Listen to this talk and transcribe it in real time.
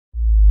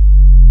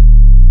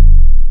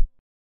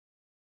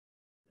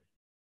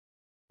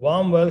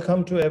Warm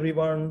welcome to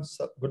everyone.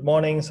 Good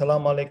morning.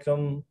 Salam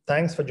alaikum.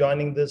 Thanks for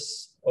joining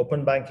this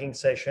open banking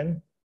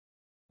session.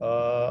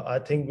 I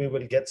think we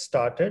will get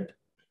started.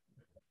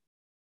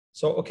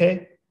 So,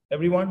 okay,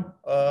 everyone,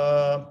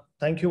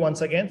 thank you once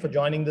again for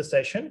joining the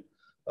session.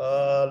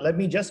 Let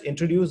me just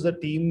introduce the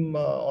team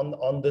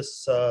on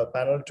this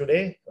panel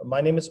today. My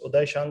name is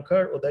Uday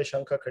Shankar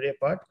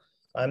Karepat.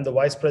 I'm the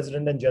Vice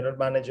President and General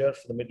Manager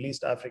for the Middle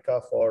East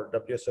Africa for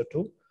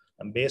WSO2.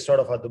 I'm based out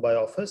of our Dubai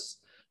office.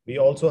 We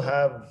also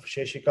have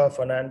Sheshika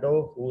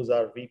Fernando, who's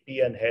our VP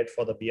and head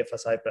for the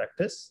BFSI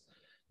practice.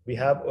 We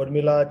have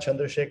Urmila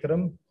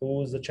Chandrasekharam,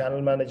 who's the channel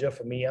manager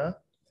for MIA,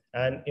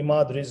 and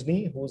Imad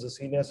Rizni, who's a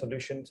senior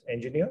solutions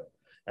engineer,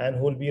 and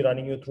who will be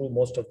running you through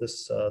most of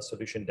this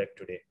solution deck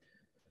today.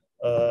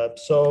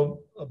 So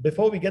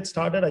before we get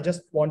started, I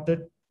just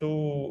wanted to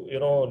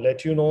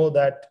let you know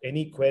that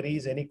any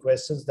queries, any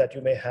questions that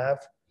you may have,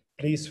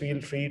 please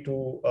feel free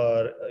to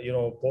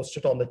post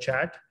it on the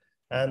chat,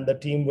 and the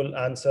team will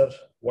answer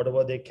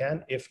whatever they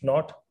can. If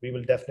not, we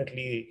will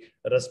definitely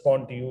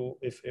respond to you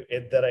if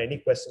there are any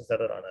questions that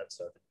are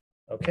unanswered.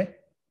 Okay.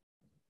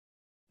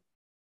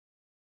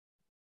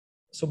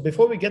 So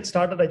before we get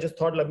started, I just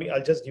thought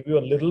I'll just give you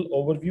a little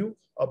overview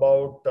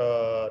about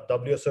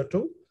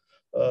WSO2.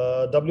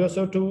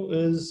 WSO2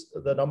 is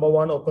the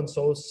 #1 open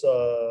source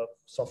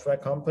software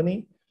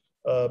company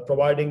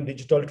providing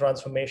digital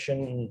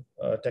transformation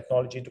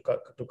technology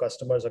to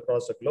customers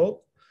across the globe.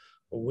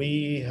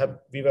 We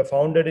were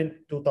founded in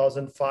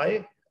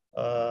 2005,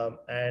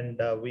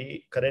 and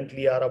we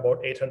currently are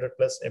about 800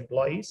 plus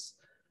employees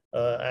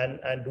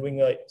and doing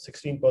a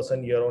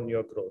 16%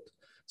 year-on-year growth.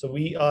 So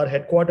we are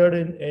headquartered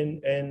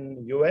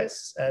in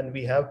US, and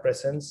we have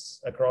presence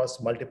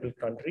across multiple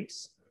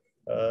countries.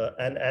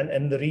 And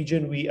in the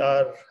region, we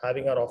are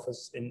having our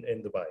office in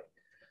Dubai.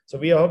 So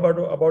we are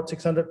about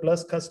 600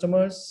 plus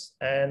customers.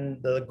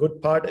 And the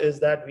good part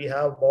is that we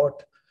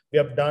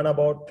have done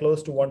about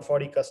close to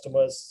 140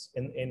 customers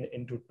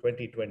into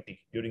 2020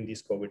 during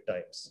these COVID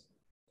times.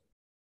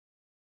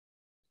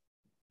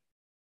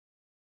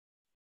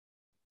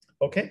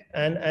 Okay,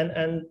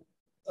 and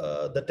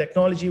the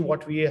technology,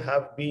 what we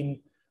have been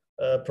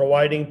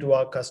providing to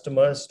our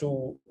customers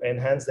to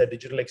enhance their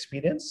digital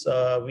experience,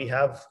 we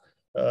have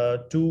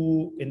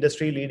two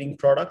industry-leading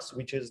products,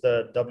 which is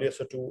the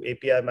WSO2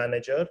 API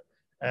Manager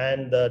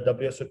and the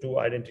WSO2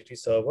 Identity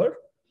Server.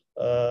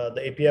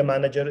 The API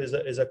Manager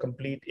is a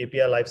complete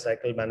API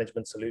lifecycle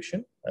management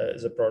solution,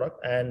 is a product,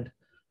 and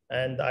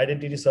the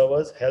Identity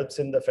Servers helps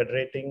in the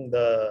federating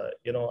the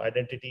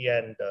identity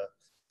and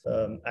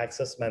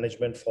access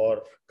management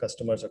for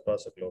customers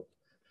across the globe.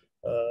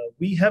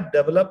 We have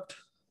developed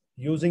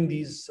using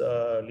these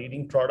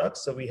leading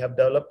products. So we have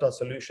developed a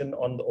solution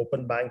on the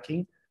open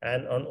banking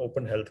and on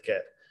open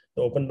healthcare.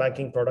 The open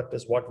banking product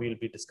is what we'll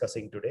be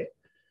discussing today.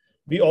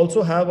 We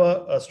also have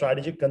a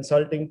strategic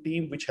consulting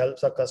team, which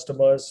helps our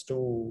customers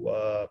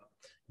to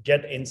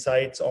get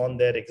insights on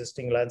their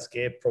existing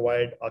landscape,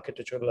 provide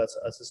architectural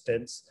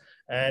assistance,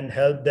 and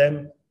help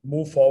them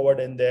move forward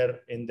in their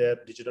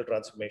digital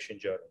transformation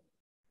journey.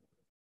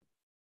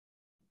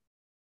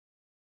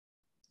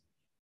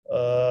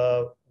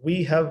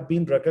 We have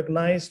been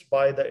recognized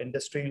by the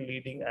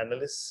industry-leading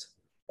analysts,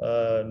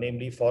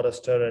 namely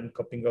Forrester and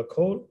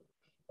KuppingerCole.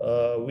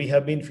 We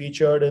have been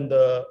featured in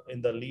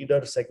the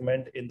leader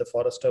segment in the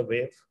Forrester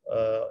Wave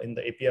in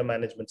the API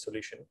management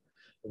solution,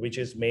 which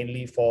is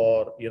mainly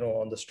for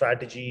on the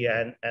strategy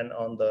and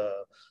on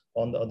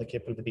the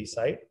capability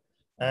side.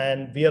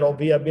 And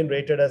we have been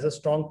rated as a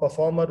strong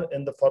performer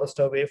in the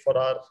Forrester Wave for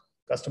our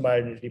customer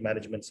identity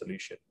management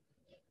solution.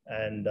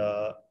 And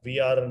we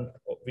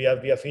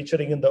are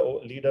featuring in the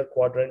leader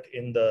quadrant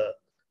in the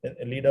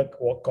leader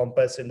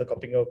compass in the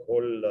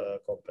KuppingerCole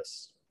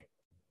compass.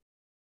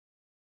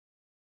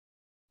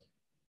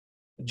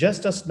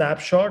 Just a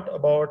snapshot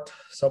about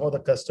some of the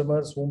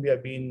customers whom we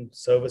have been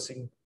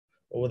servicing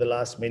over the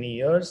last many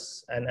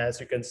years. And as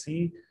you can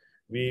see,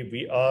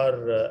 we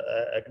are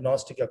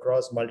agnostic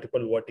across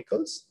multiple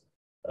verticals,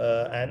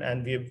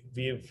 and we've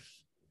been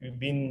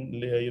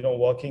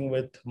working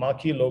with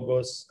marquee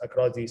logos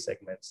across these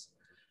segments.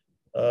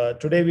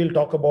 Today we'll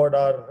talk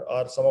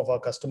about some of our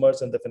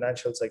customers in the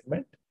financial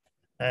segment,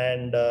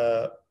 and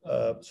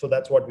so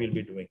that's what we'll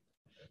be doing.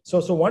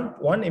 So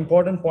one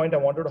important point I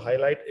wanted to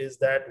highlight is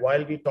that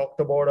while we talked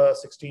about a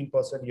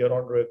 16%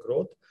 year-on-year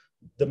growth,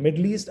 the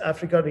Middle East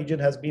Africa region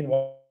has been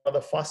one of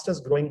the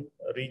fastest growing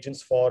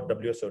regions for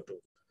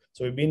WSO2.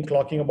 So we've been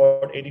clocking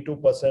about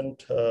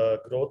 82%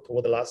 growth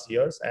over the last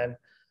years, and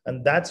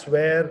that's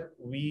where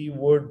we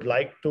would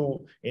like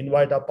to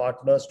invite our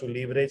partners to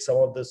leverage some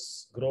of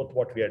this growth,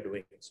 what we are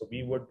doing. So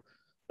we would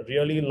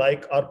really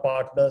like our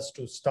partners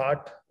to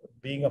start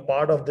being a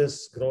part of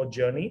this growth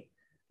journey.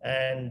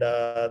 And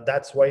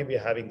that's why we're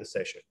having the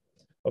session.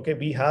 Okay,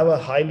 we have a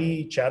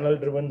highly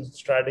channel-driven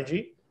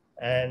strategy,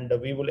 and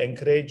we will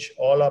encourage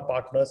all our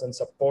partners and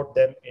support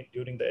them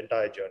during the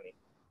entire journey.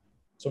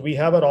 So we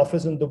have our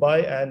office in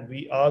Dubai, and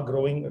we are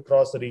growing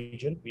across the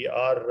region. We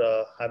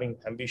are having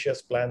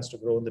ambitious plans to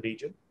grow in the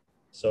region.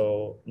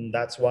 So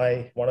that's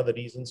why one of the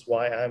reasons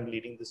why I'm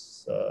leading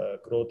this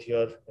growth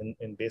here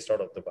based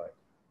out of Dubai.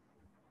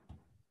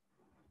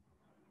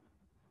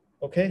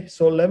 Okay,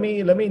 so let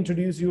me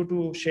introduce you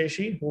to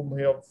Sheshi, whom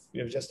we have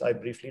just I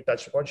briefly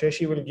touched upon.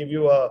 Sheshi will give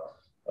you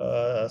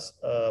a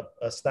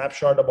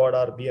snapshot about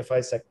our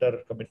BFI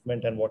sector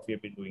commitment and what we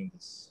have been doing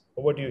this.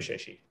 Over to you,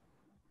 Sheshi.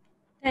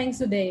 Thanks,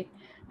 Uday.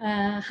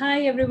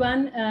 Hi,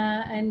 everyone,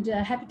 and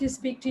happy to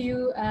speak to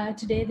you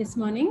today, this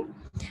morning.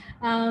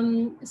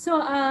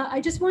 I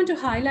just want to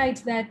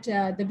highlight that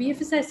the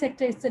BFSI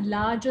sector is the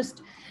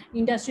largest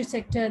industry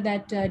sector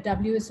that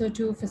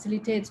WSO2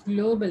 facilitates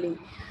globally.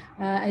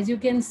 As you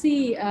can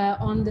see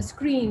on the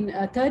screen,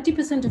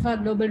 30% of our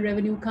global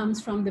revenue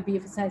comes from the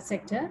BFSI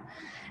sector,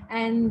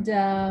 and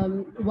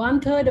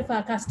 1/3 of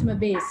our customer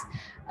base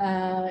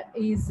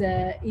is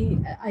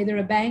either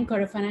a bank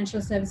or a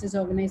financial services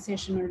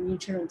organization or an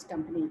insurance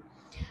company.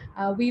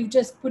 We've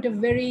just put a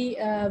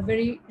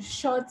very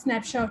short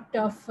snapshot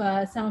of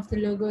some of the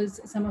logos,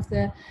 some of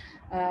the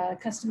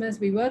customers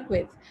we work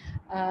with.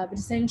 But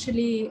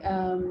essentially,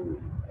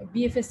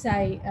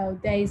 BFSI,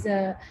 there is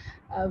a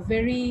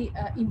very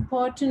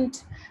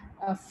important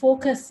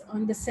focus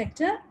on the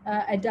sector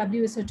at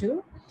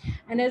WSO2.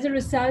 And as a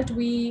result,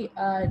 we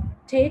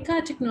take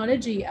our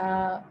technology,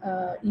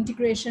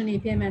 integration,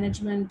 API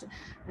management,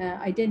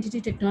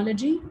 identity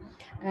technology,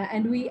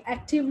 and we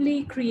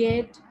actively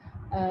create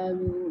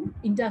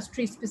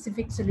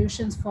industry-specific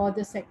solutions for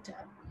the sector.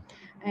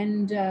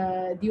 And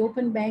the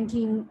open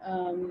banking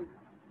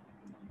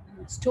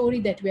story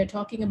that we are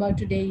talking about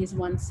today is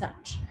one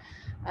such.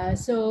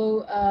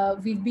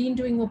 We've been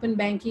doing open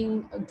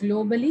banking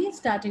globally,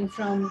 starting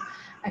from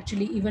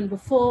actually even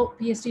before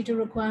PSD2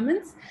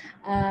 requirements.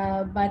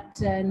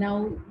 Now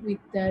with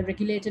the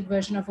regulated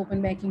version of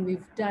open banking,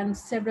 we've done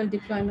several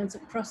deployments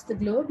across the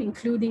globe,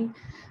 including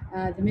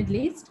the Middle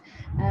East.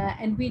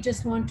 And we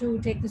just want to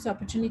take this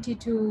opportunity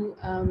to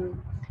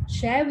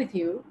share with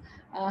you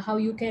how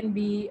you can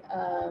be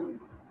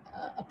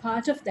a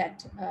part of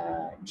that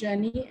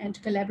journey and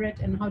to collaborate,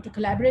 and how to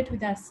collaborate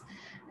with us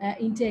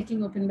in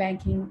taking open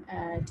banking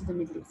to the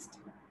Middle East.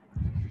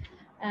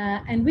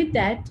 And with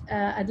that,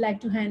 I'd like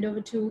to hand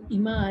over to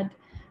Imad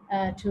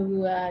to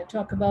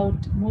talk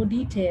about more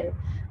detail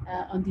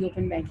on the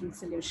open banking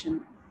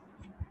solution.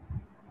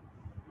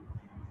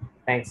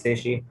 Thanks,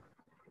 Seshi.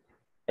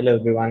 Hello,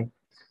 everyone.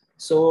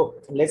 So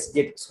let's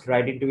get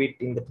right into it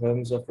in the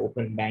terms of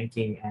open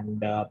banking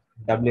and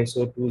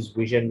WSO2's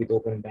vision with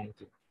open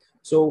banking.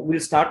 So we'll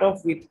start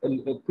off with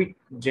a quick,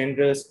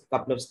 generous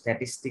couple of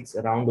statistics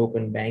around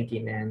open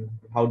banking and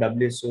how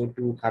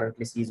WSO2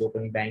 currently sees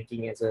open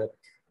banking as a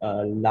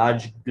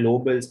large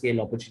global scale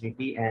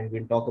opportunity. And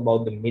we'll talk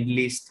about the Middle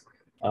East,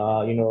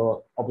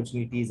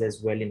 opportunities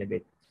as well in a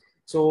bit.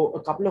 So a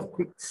couple of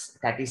quick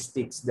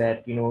statistics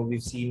that,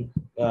 we've seen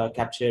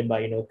captured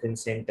by,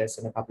 Consentus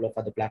and a couple of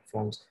other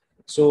platforms.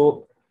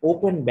 So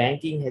open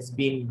banking has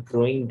been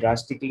growing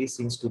drastically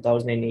since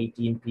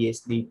 2018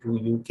 PSD2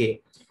 UK.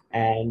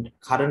 And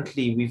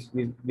currently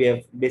we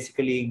have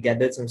basically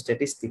gathered some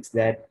statistics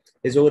that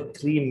there's over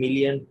 3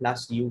 million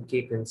plus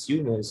UK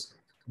consumers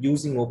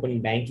using open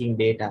banking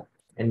data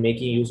and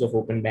making use of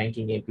open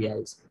banking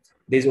APIs.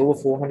 There's over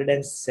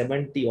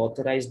 470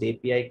 authorized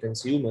API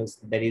consumers,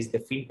 that is the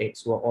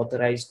fintechs, who are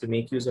authorized to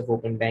make use of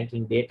open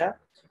banking data,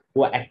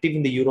 who are active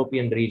in the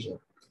European region.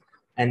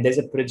 And there's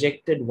a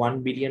projected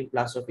 1 billion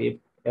plus of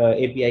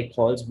API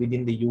calls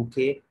within the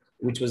UK,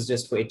 which was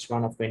just for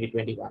H1 of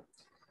 2021.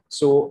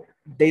 So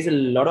there's a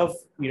lot of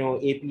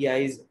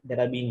APIs that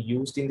are being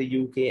used in the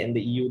UK and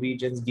the EU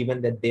regions,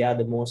 given that they are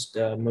the most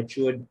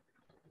matured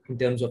in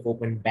terms of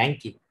open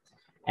banking.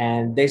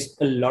 And there's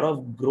a lot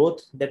of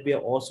growth that we are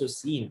also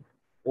seeing.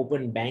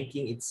 Open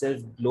banking itself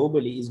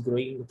globally is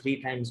growing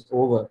 3 times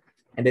over,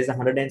 and there's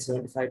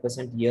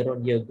 175%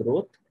 year-on-year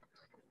growth.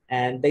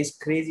 And there's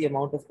crazy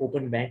amount of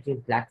open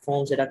banking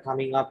platforms that are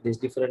coming up. There's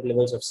different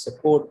levels of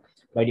support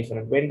by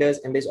different vendors,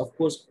 and there's of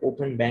course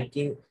open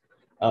banking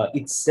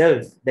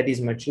itself that is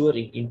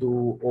maturing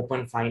into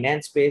open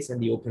finance space and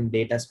the open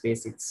data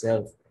space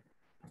itself.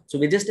 So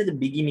we're just at the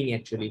beginning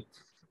actually.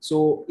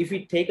 So if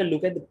we take a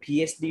look at the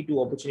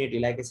PSD2 opportunity,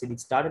 like I said, it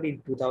started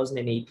in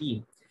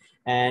 2018.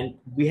 And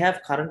we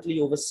have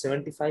currently over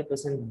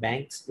 75%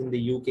 banks in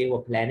the UK who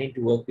are planning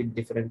to work with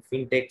different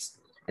fintechs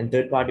and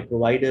third-party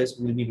providers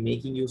who will be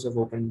making use of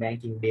open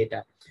banking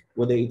data,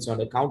 whether it's on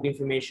account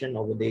information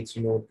or whether it's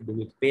to do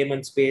with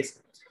payment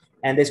space.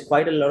 And there's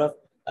quite a lot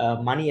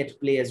of money at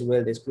play as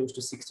well. There's close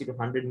to $60 to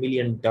 $100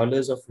 million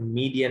of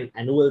median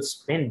annual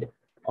spend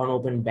on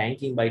open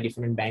banking by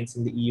different banks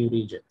in the EU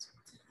regions.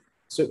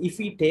 So if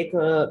we take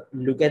a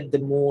look at the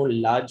more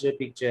larger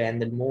picture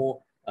and the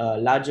more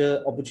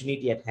larger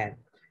opportunity at hand,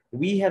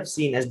 we have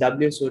seen as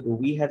WSO2,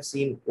 we have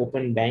seen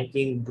open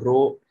banking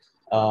grow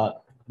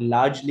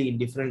largely in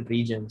different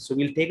regions. So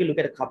we'll take a look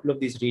at a couple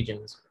of these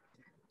regions.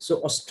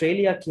 So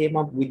Australia came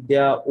up with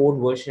their own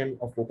version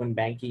of open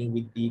banking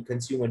with the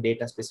consumer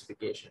data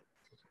specification.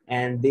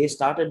 and they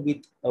started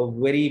with a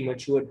very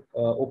matured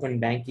open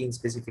banking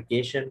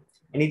specification,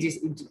 and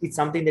it's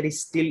something that is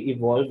still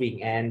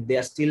evolving, and they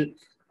are still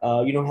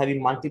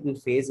having multiple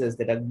phases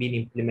that have been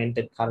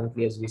implemented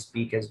currently as we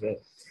speak as well.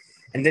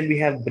 And then we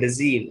have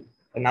Brazil,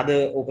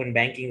 another open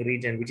banking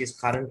region, which is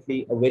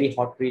currently a very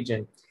hot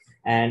region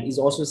and is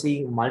also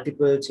seeing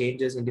multiple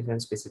changes in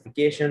different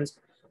specifications.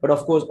 But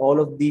of course,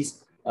 all of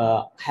these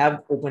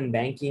have open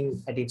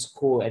banking at its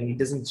core, and it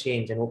doesn't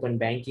change. And open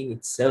banking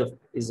itself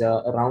is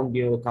around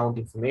your account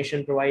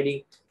information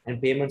providing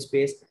and payment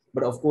space.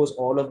 But of course,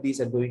 all of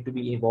these are going to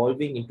be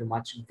evolving into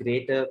much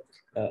greater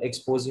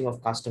exposing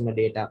of customer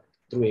data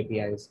through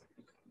APIs.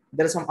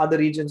 There are some other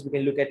regions we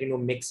can look at,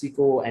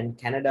 Mexico and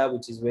Canada,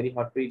 which is very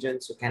hot region.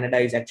 So Canada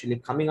is actually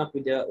coming up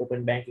with their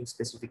open banking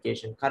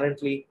specification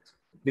currently.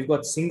 We've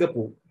got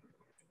Singapore,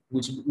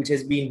 which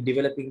has been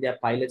developing their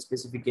pilot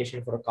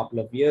specification for a couple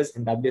of years,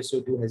 and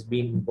WSO2 has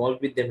been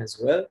involved with them as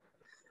well.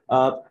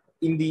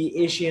 In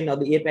the Asian or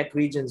the APAC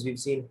regions, we've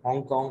seen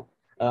Hong Kong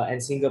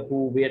and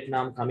Singapore,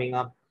 Vietnam coming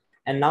up.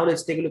 And now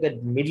let's take a look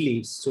at Middle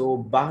East.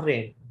 So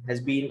Bahrain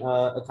has been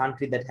a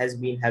country that has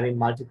been having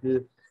multiple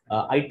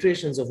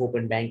iterations of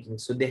open banking.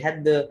 So they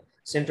had the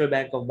Central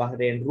Bank of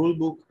Bahrain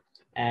rulebook,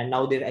 and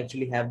now they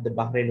actually have the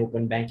Bahrain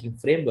Open Banking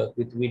Framework,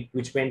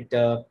 which went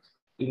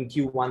in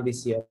Q1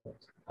 this year,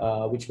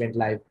 which went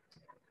live.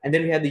 And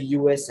then we have the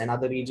US and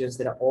other regions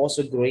that are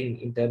also growing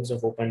in terms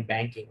of open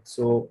banking.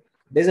 So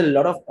there's a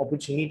lot of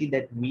opportunity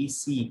that we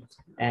see.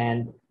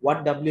 And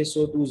what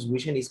WSO2's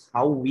vision is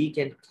how we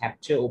can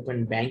capture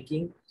open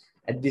banking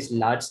at this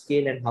large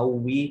scale, and how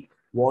we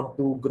want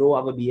to grow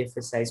our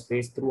BFSI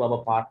space through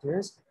our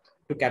partners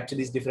to capture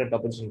these different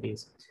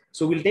opportunities.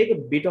 So we'll take a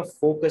bit of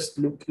focused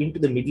look into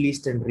the Middle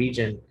Eastern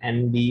region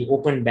and the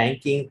open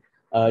banking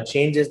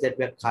changes that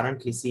we're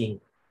currently seeing.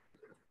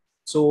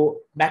 So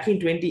back in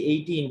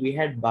 2018, we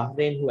had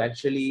Bahrain, who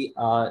actually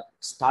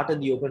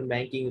started the open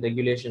banking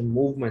regulation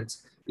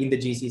movements in the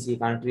GCC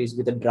countries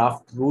with a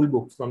draft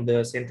rulebook from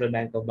the Central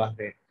Bank of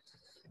Bahrain.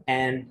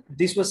 And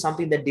this was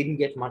something that didn't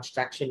get much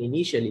traction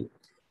initially.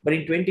 But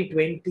in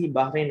 2020,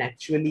 Bahrain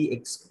actually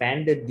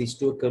expanded this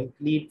to a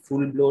complete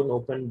full-blown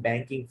open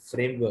banking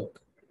framework,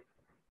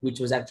 which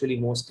was actually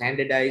more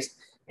standardized,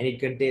 and it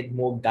contained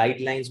more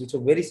guidelines, which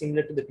were very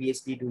similar to the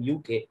PSD2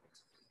 UK.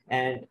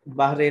 And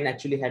Bahrain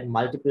actually had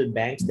multiple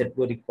banks that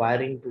were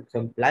requiring to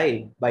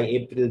comply by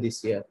April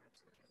this year.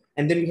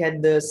 And then we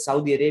had the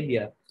Saudi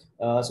Arabia.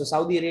 So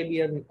Saudi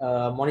Arabian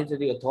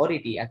Monetary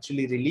Authority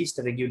actually released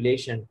a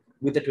regulation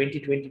with the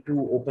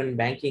 2022 open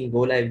banking go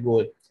live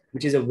goal,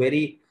 which is a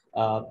very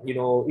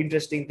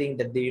interesting thing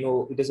that they,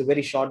 it is a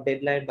very short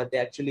deadline, but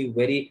they're actually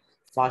very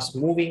fast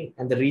moving,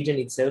 and the region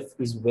itself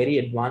is very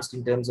advanced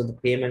in terms of the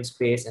payment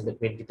space and the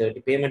 2030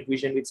 payment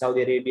vision with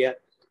Saudi Arabia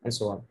and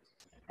so on.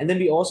 And then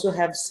we also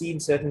have seen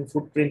certain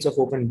footprints of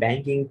open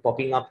banking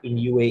popping up in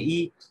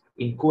UAE,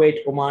 in Kuwait,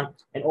 Oman,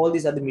 and all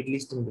these other Middle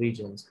Eastern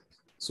regions.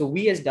 So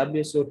we as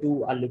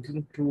WSO2 are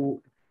looking to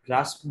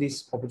grasp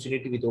this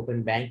opportunity with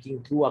open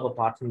banking through our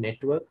partner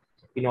network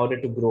in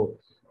order to grow.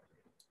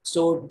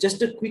 So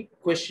just a quick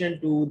question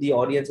to the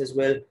audience as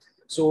well.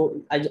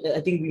 So I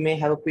think we may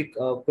have a quick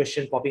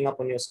question popping up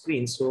on your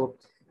screen. So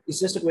it's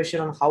just a question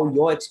on how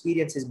your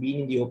experience has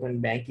been in the open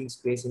banking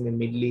space in the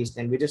Middle East.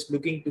 And we're just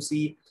looking to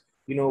see,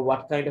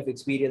 what kind of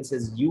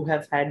experiences you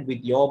have had with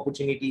your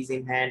opportunities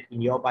in hand,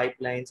 in your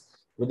pipelines,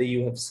 whether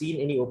you have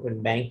seen any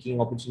open banking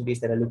opportunities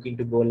that are looking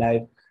to go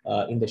live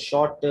in the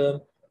short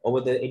term, or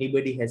whether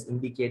anybody has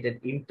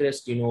indicated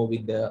interest,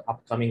 with the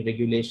upcoming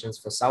regulations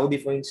for Saudi,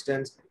 for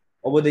instance,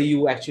 or whether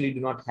you actually do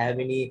not have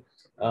any,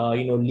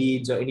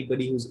 leads or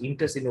anybody who's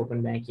interested in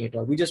open banking at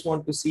all. We just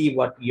want to see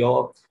what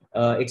your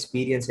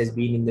experience has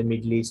been in the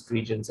Middle East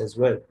regions as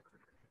well.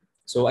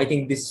 So I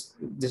think this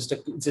just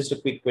a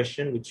quick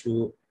question which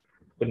you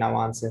could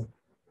now answer.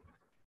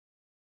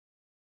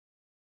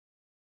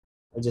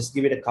 I'll just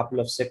give it a couple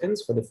of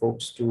seconds for the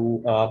folks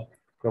to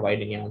provide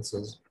any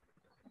answers.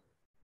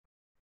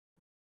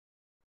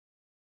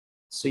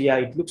 So yeah,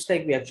 it looks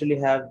like we actually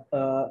have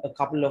a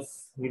couple of,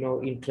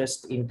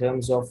 interest in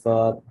terms of,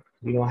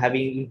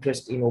 having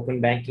interest in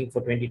open banking for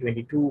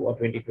 2022 or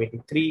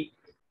 2023.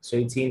 So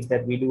it seems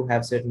that we do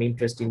have certain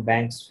interest in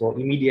banks for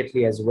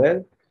immediately as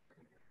well.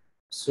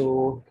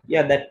 So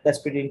yeah, that's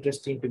pretty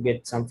interesting to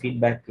get some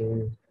feedback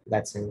in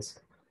that sense.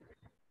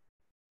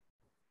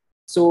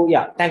 So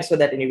yeah, thanks for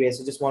that anyway.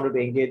 So just wanted to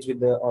engage with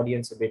the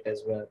audience a bit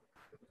as well.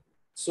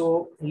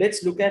 So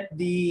let's look at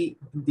the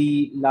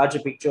larger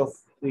picture of,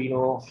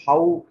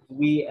 how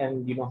we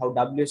and, how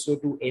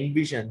WSO2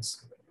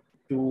 envisions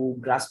to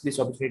grasp this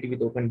opportunity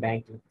with open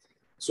banking.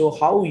 So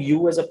how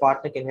you as a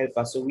partner can help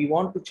us. So we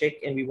want to check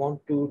and we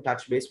want to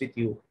touch base with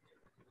you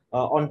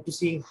on to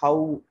seeing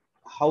how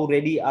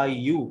ready are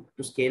you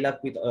to scale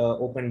up with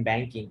open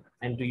banking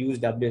and to use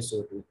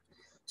WSO2.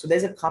 So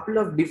there's a couple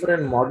of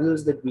different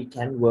models that we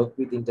can work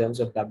with in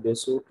terms of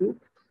WSO2.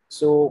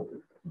 So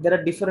there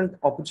are different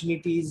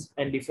opportunities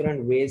and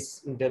different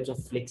ways in terms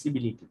of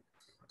flexibility.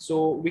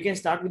 So we can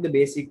start with the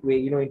basic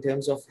way, in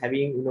terms of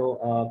having,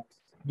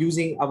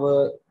 using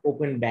our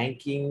open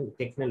banking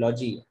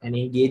technology and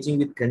engaging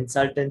with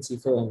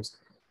consultancy firms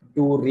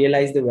to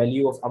realize the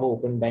value of our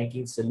open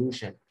banking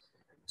solution.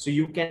 So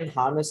you can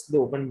harness the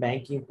open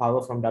banking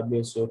power from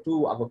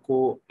WSO2, our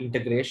core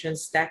integration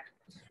stack,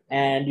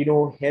 and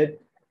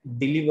help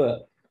deliver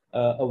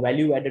a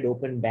value-added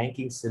open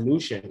banking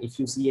solution if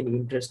you see any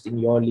interest in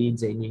your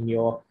leads and in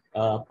your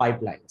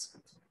pipelines.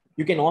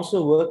 You can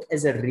also work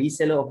as a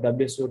reseller of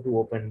WSO2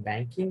 Open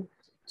Banking.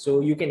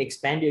 So you can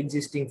expand your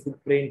existing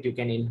footprint, you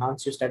can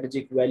enhance your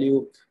strategic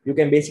value, you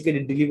can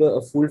basically deliver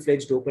a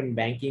full-fledged open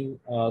banking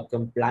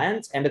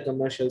compliance and a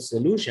commercial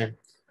solution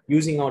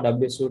using our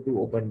WSO2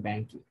 Open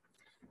Banking.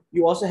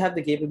 You also have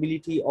the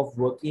capability of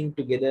working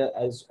together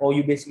as, or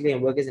you basically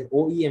work as an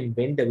OEM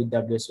vendor with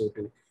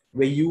WSO2,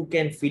 where you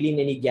can fill in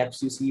any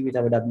gaps you see with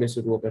our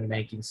WSO2 Open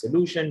Banking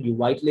solution. You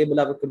white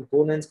label our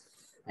components,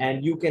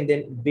 and you can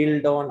then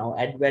build on or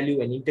add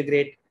value and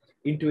integrate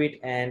into it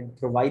and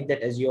provide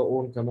that as your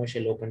own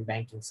commercial open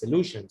banking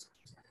solutions.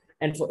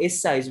 And for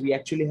SIs, we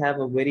actually have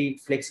a very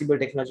flexible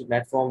technology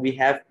platform. We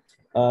have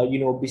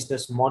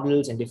business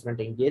models and different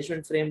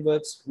engagement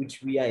frameworks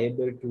which we are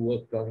able to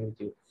work on with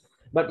you.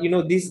 But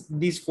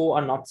these four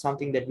are not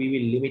something that we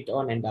will limit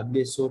on, and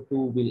WSO2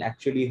 will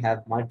actually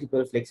have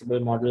multiple flexible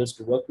models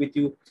to work with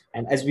you.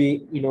 And as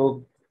we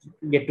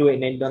get to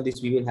an end on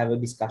this, we will have a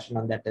discussion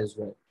on that as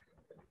well.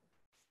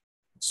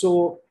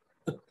 So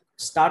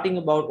starting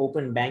about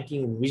open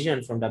banking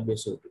vision from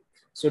WSO2.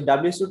 So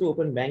WSO2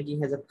 Open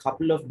Banking has a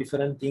couple of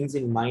different things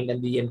in mind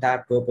and the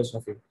entire purpose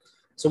of it.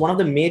 So one of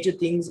the major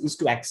things is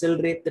to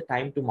accelerate the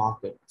time to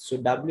market. So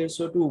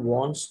WSO2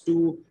 wants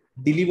to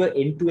deliver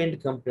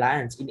end-to-end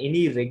compliance in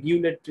any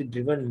regulatory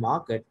driven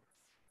market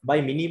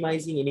by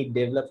minimizing any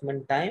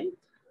development time.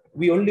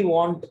 We only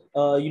want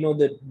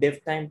the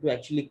dev time to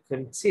actually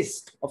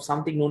consist of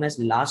something known as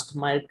last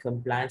mile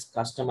compliance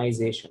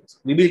customizations.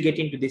 We will get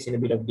into this in a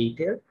bit of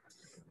detail.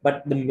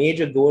 But the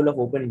major goal of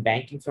open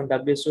banking from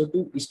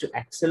WSO2 is to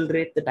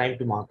accelerate the time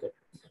to market.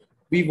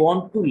 We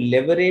want to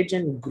leverage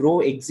and grow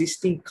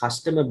existing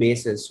customer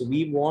bases. So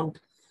we want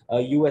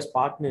you as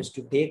partners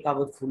to take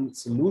our full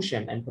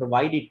solution and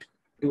provide it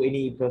to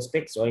any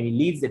prospects or any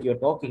leads that you're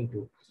talking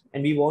to.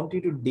 And we want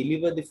you to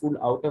deliver the full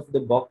out of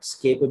the box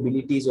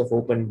capabilities of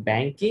open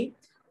banking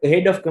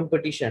ahead of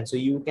competition. So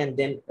you can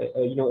then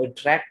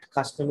attract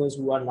customers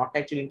who are not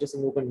actually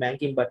interested in open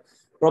banking, but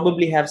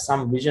probably have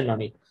some vision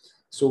on it.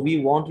 So we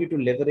want you to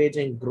leverage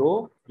and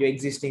grow your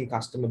existing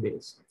customer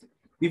base.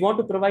 We want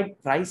to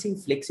provide pricing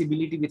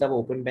flexibility with our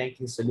open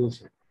banking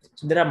solution.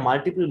 So there are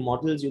multiple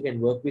models you can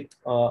work with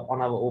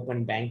on our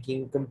open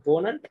banking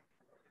component.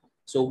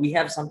 So we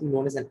have something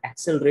known as an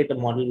accelerator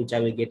model, which I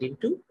will get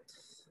into.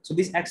 So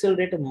this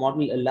accelerator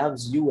model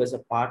allows you as a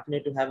partner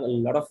to have a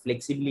lot of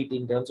flexibility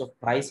in terms of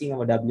pricing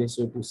our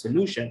WSO2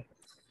 solution.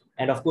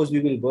 And of course, we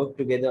will work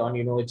together on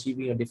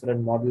achieving a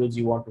different models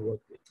you want to work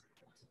with.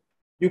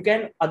 You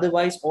can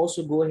otherwise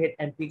also go ahead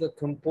and pick a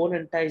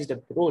componentized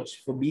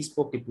approach for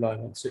bespoke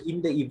deployment. So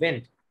in the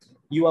event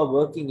you are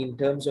working in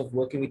terms of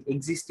working with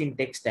existing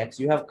tech stacks,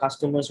 you have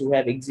customers who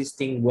have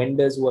existing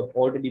vendors who have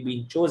already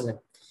been chosen.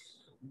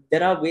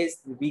 There are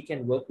ways we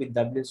can work with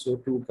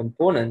WSO2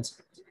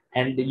 components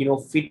and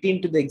fit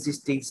into the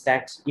existing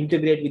stacks,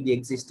 integrate with the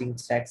existing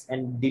stacks,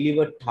 and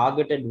deliver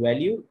targeted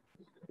value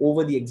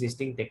over the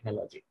existing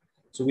technology.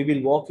 So we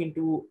will walk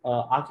into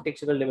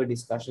architectural level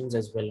discussions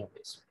as well on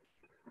this.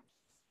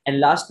 And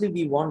lastly,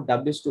 we want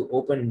WSO2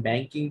 Open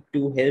Banking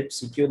to help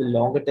secure the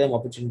longer term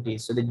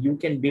opportunities so that you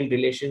can build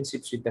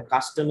relationships with the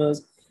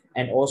customers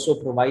and also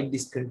provide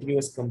this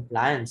continuous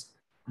compliance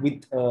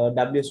with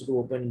WSO2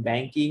 Open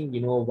Banking,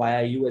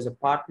 via you as a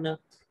partner,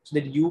 so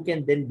that you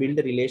can then build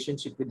a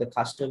relationship with the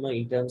customer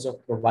in terms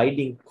of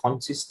providing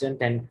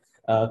consistent and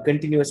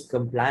continuous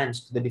compliance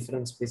to the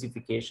different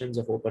specifications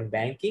of open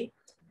banking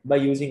by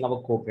using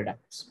our core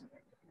products.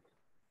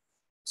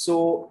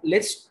 So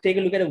let's take a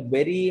look at a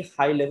very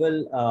high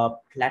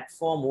level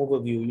platform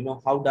overview,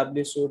 how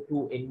WSO2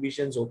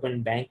 envisions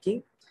open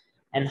banking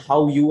and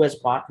how you as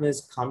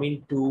partners come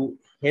in to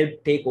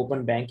help take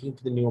open banking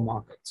to the new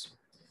markets.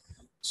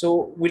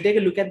 So we'll take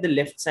a look at the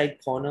left side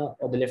corner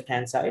or the left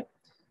hand side.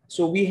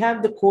 So we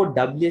have the core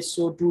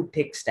WSO2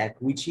 tech stack,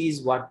 which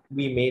is what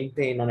we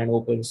maintain on an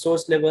open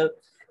source level.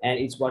 And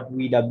it's what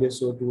we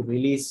WSO2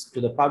 release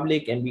to the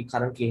public and we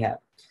currently have.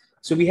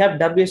 So we have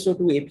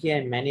WSO2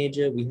 API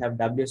Manager, we have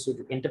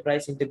WSO2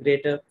 Enterprise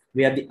Integrator,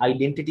 we have the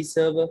Identity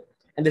Server,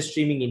 and the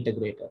Streaming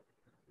Integrator.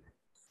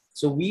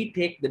 So we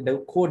take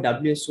the core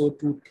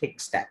WSO2 tech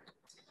stack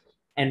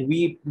and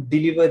we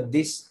deliver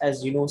this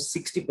as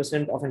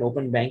 60% of an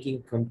open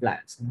banking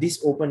compliance. This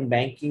open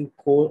banking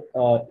core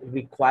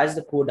requires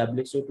the core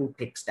WSO2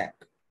 tech stack.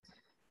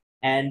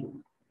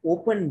 And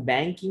open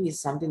banking is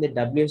something that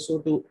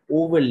WSO2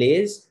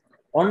 overlays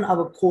on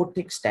our core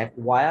tech stack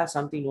via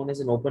something known as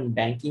an open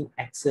banking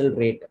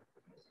accelerator.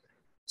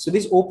 So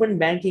this open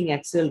banking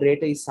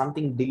accelerator is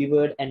something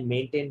delivered and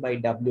maintained by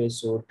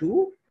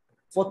WSO2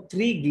 for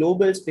 3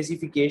 global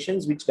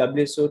specifications, which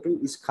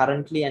WSO2 is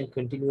currently and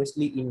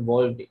continuously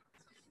involved in.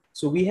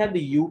 So we have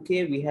the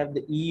UK, we have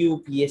the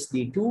EU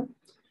PSD2,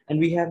 and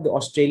we have the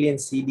Australian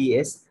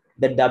CDS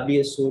that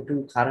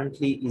WSO2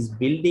 currently is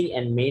building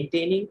and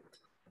maintaining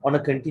on a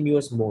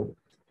continuous mode.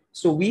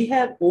 So we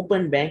have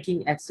open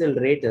banking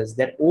accelerators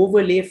that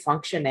overlay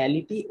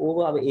functionality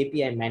over our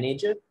API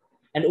manager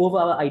and over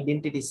our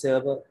identity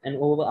server and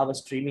over our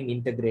streaming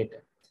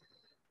integrator.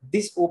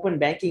 This open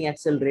banking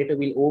accelerator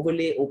will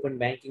overlay open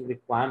banking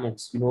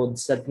requirements,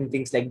 certain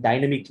things like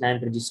dynamic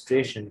client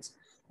registrations.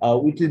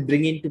 It will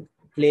bring into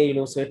play,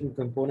 certain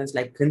components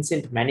like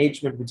consent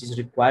management, which is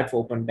required for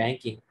open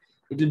banking.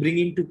 It will bring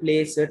into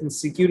play certain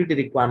security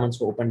requirements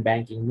for open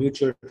banking,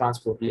 mutual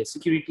transport layer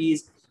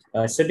securities,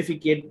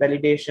 certificate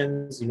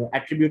validations,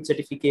 attribute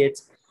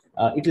certificates.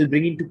 It will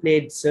bring into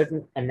play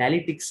certain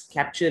analytics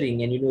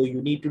capturing, and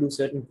you need to do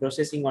certain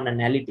processing on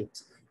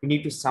analytics. You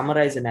need to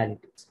summarize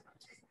analytics.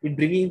 It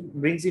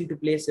brings into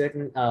play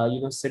certain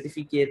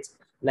certificates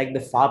like the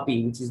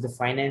FAPI, which is the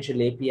financial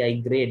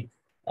API grade.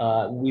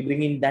 We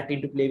bring in that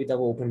into play with our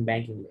open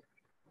banking layer.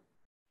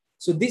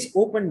 So this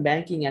open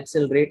banking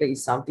accelerator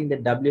is something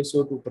that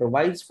WSO2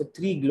 provides for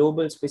 3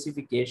 global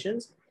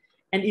specifications,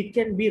 and it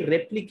can be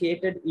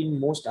replicated in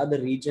most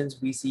other regions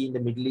we see in the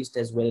Middle East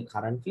as well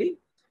currently.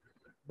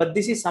 But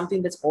this is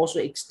something that's also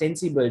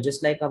extensible,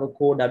 just like our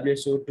core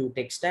WSO2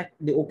 tech stack.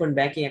 The open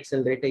banking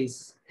accelerator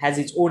has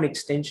its own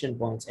extension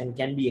points and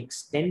can be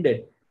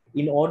extended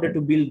in order to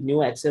build new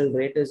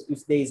accelerators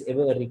if there is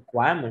ever a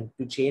requirement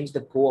to change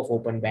the core of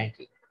open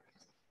banking.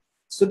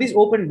 So this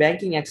open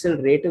banking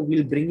accelerator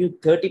will bring you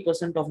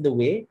 30% of the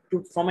way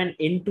from an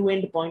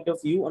end-to-end point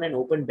of view on an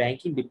open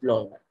banking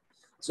deployment.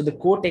 So the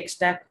core tech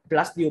stack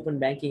plus the open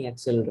banking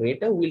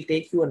accelerator will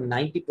take you a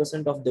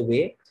 90% of the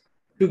way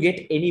to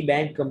get any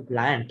bank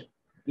compliant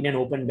in an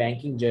open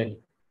banking journey.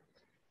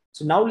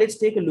 So now let's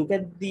take a look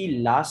at the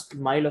last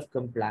mile of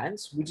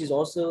compliance, which is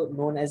also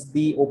known as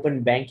the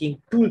open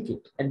banking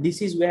toolkit. And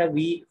this is where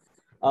we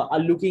are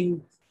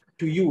looking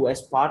to you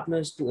as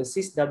partners to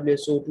assist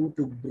WSO2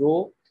 to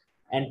grow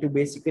and to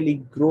basically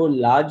grow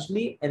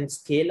largely and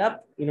scale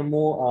up in a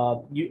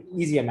more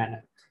easier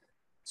manner.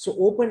 So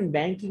open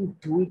banking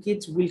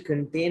toolkits will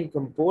contain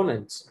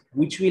components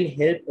which will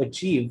help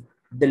achieve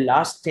the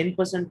last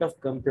 10% of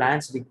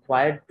compliance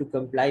required to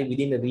comply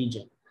within a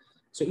region.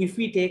 So if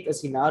we take a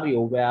scenario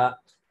where,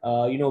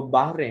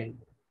 Bahrain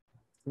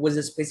was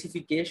a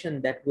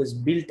specification that was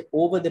built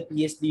over the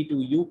PSD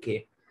to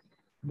UK,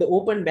 the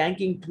open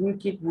banking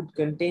toolkit would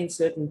contain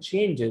certain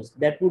changes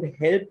that would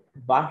help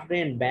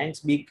Bahrain banks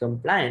be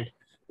compliant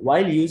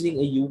while using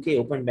a UK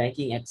open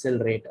banking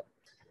accelerator.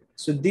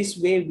 So this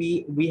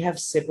way we have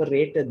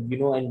separated,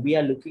 and we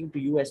are looking to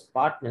you as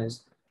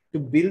partners to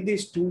build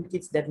these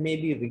toolkits that may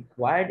be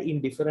required in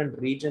different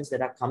regions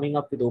that are coming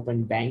up with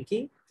open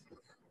banking.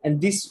 And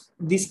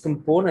these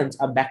components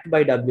are backed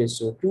by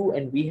WSO2,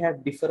 and we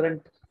have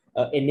different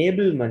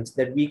enablements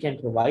that we can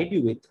provide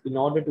you with in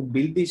order to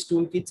build these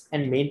toolkits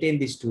and maintain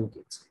these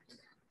toolkits.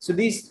 So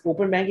these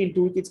open banking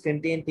toolkits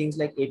contain things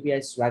like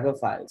API Swagger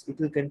files. It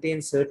will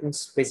contain certain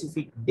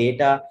specific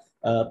data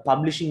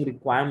publishing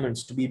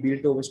requirements to be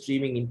built over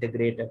streaming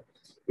integrator.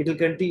 It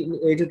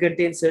will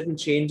contain certain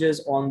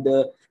changes on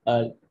the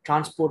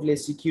transport layer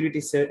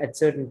security at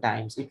certain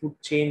times. It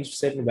would change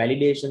certain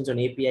validations on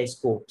API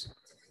scopes.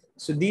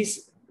 So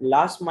this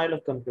last mile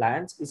of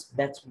compliance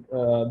that's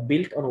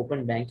built on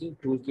open banking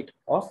toolkit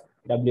of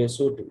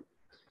WSO2.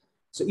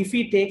 So if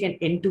we take an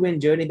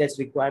end-to-end journey that's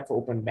required for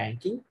open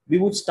banking, we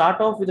would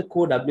start off with a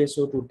core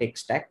WSO2 tech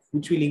stack,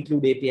 which will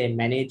include API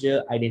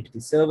manager,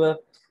 identity server,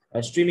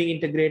 a streaming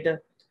integrator,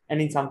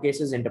 and in some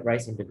cases,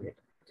 enterprise integrator.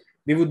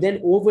 We would then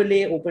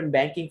overlay open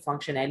banking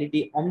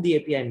functionality on the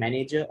API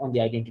manager, on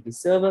the identity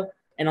server,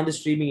 and on the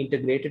streaming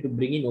integrator to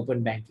bring in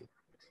open banking.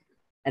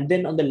 And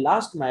then on the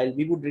last mile,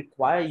 we would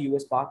require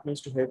US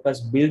partners to help us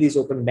build these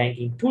open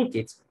banking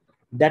toolkits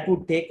that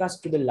would take us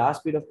to the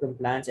last bit of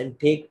compliance and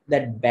take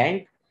that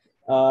bank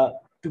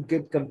to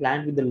get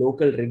compliant with the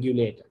local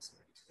regulators.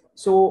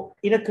 So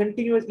in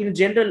a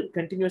general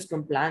continuous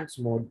compliance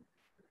mode,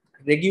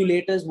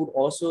 regulators would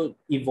also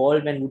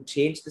evolve and would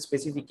change the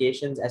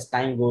specifications as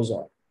time goes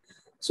on.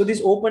 So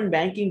this open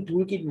banking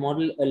toolkit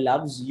model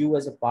allows you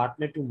as a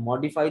partner to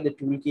modify the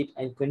toolkit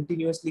and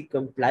continuously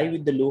comply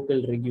with the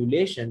local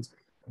regulations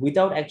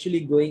without actually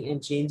going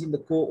and changing the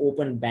core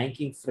open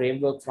banking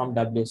framework from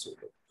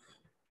WSO2.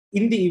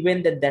 In the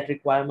event that that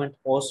requirement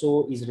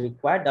also is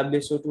required,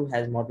 WSO2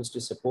 has models to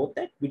support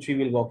that, which we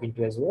will walk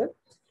into as well.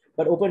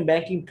 But open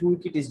banking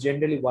toolkit is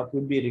generally what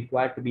would be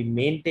required to be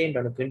maintained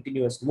on a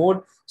continuous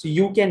mode. So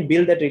you can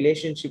build that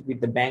relationship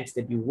with the banks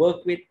that you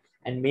work with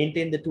and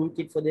maintain the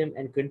toolkit for them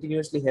and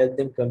continuously help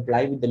them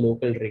comply with the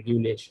local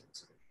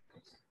regulations.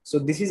 So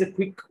this is a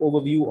quick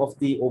overview of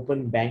the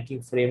open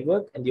banking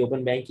framework and the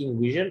open banking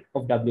vision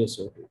of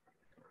WSO2.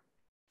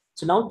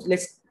 So now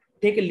let's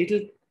take a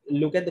little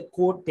look at the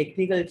core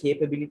technical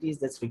capabilities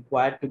that's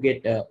required to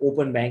get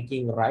open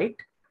banking right.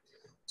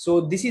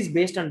 So this is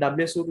based on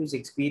WSO2's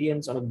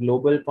experience on a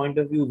global point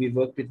of view. We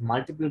worked with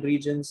multiple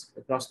regions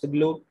across the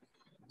globe.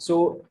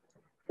 So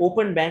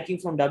open banking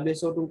from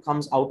WSO2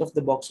 comes out of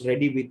the box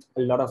ready with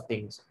a lot of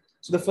things.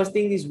 So the first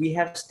thing is we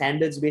have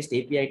standards-based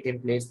API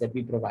templates that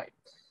we provide.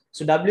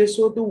 So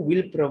WSO2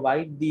 will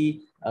provide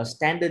the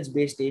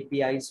standards-based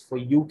APIs for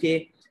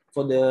UK,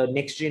 for the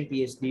next-gen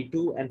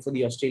PSD2, and for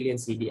the Australian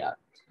CDR.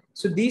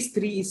 So these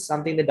three is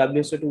something that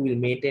WSO2 will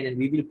maintain, and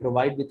we will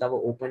provide with our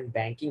open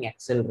banking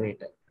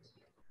accelerator.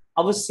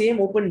 Our same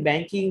open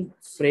banking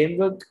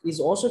framework is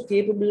also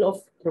capable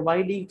of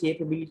providing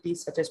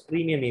capabilities such as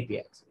premium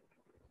APIs,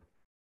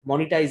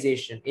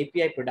 monetization,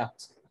 API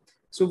products.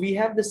 So we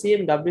have the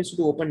same WSO2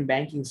 open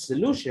banking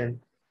solution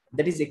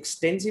that is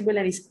extensible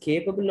and is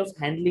capable of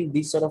handling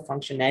this sort of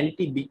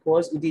functionality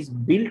because it is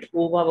built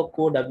over our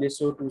core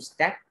WSO2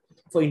 stack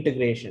for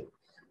integration.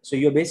 So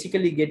you're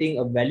basically getting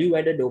a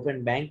value-added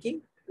open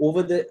banking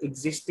over the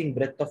existing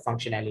breadth of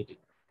functionality.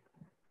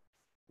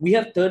 We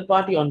have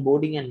third-party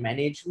onboarding and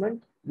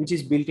management, which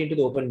is built into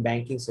the open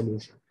banking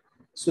solution.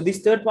 So this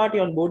third-party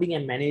onboarding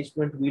and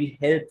management will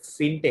help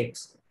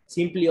fintechs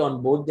simply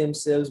onboard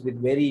themselves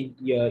with very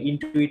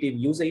intuitive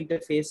user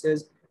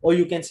interfaces, or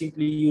you can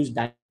simply use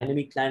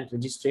dynamic client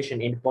registration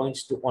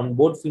endpoints to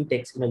onboard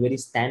fintechs in a very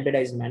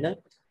standardized manner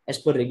as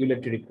per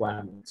regulatory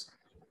requirements.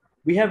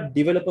 We have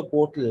developer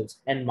portals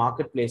and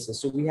marketplaces.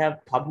 So we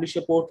have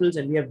publisher portals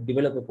and we have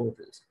developer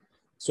portals.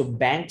 So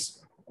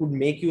banks could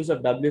make use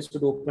of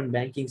WSO2 Open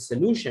Banking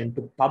solution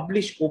to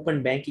publish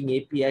open banking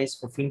APIs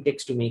for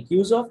fintechs to make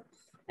use of.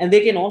 And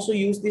they can also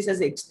use this as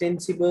an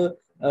extensible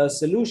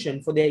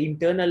solution for their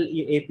internal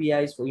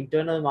APIs, for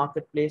internal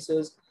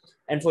marketplaces,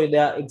 and for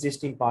their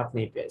existing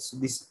partner APIs. So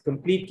this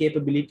complete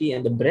capability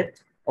and the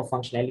breadth of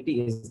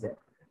functionality is there.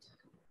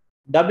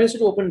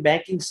 WSO2 Open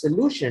Banking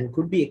solution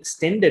could be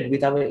extended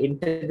with our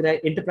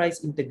enterprise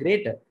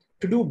integrator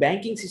to do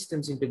banking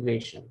systems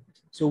integration.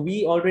 So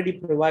we already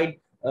provide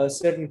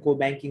certain core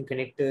banking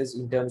connectors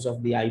in terms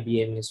of the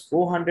IBM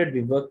S400.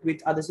 We work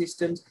with other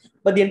systems,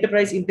 but the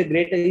enterprise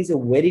integrator is a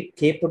very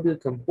capable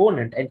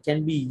component and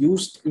can be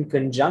used in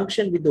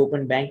conjunction with the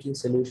open banking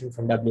solution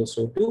from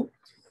WSO2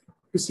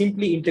 to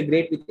simply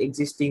integrate with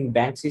existing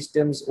bank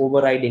systems,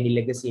 override any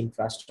legacy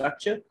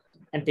infrastructure,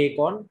 and take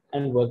on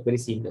and work very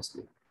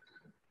seamlessly.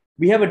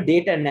 We have a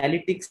data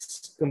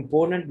analytics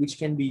component which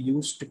can be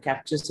used to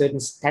capture certain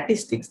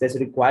statistics that's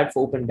required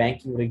for open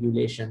banking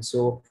regulation.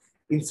 So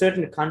in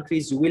certain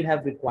countries, you will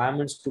have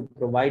requirements to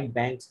provide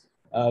banks,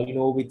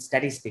 with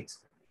statistics.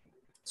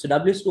 So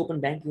WSO2 Open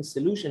Banking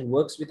solution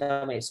works with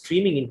our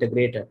streaming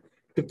integrator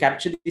to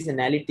capture these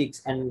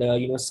analytics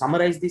and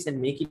summarize this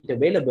and make it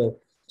available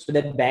so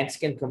that banks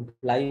can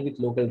comply with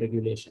local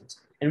regulations.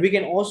 And we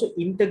can also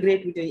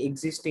integrate with the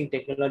existing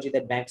technology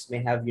that banks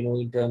may have,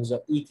 in terms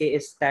of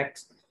EKS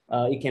stacks.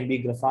 It can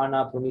be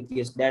Grafana,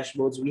 Prometheus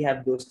dashboards. We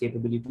have those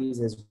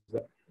capabilities as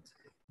well.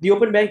 The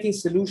open banking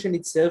solution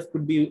itself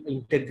could be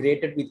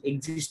integrated with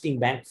existing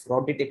bank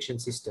fraud detection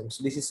systems.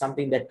 So this is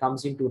something that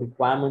comes into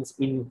requirements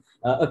in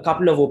a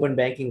couple of open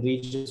banking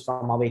regions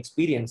from our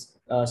experience,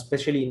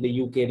 especially in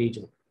the UK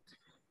region.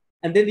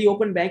 And then the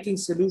open banking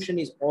solution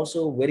is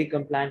also very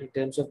compliant in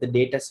terms of the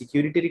data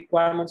security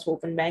requirements for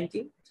open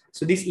banking.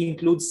 So this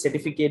includes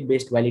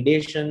certificate-based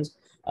validations,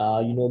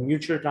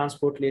 mutual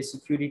transport layer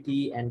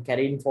security, and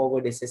carrying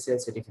forward SSL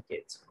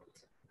certificates.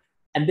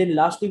 And then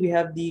lastly, we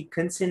have the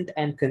consent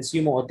and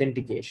consumer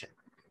authentication.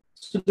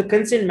 So the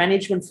consent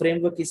management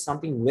framework is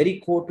something very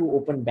core to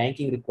open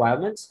banking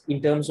requirements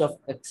in terms of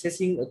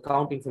accessing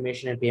account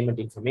information and payment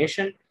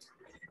information.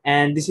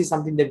 And this is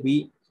something that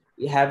we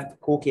have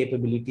core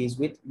capabilities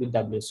with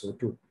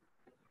WSO2.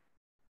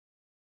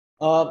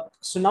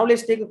 So now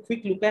let's take a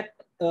quick look at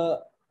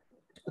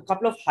a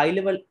couple of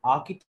high-level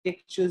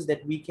architectures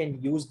that we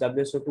can use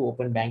WSO2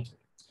 Open Banking.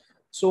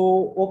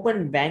 So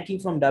open banking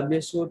from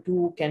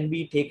WSO2 can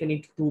be taken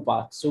into two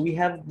parts. So we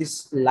have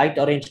this light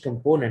orange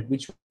component,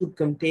 which would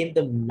contain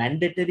the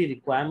mandatory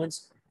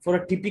requirements for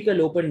a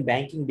typical open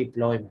banking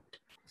deployment.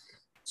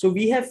 So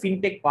we have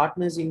fintech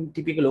partners in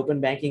typical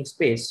open banking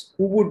space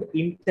who would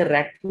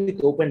interact with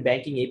open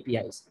banking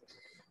APIs.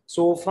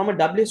 So from a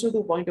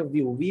WSO2 point of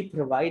view, we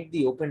provide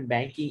the open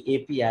banking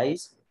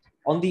APIs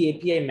on the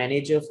API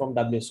manager from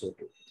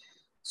WSO2.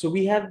 So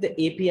we have the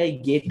API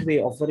gateway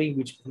offering,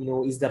 which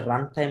is the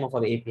runtime of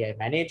our API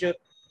manager.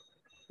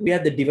 We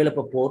have the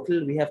developer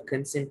portal, we have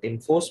consent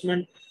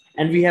enforcement,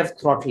 and we have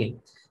throttling.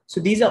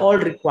 So these are all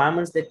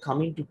requirements that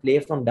come into play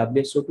from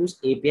WSO2's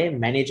API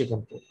manager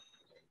component.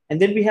 And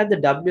then we have the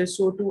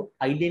WSO2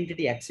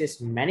 identity access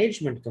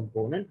management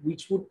component,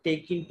 which would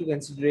take into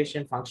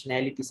consideration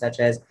functionality such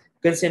as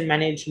consent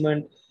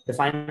management, the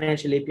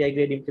financial API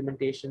grade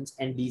implementations,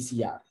 and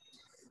DCR.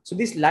 So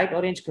this light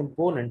orange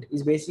component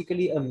is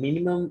basically a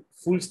minimum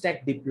full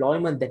stack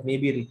deployment that may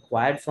be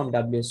required from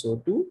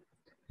WSO2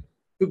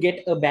 to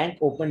get a bank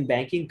open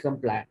banking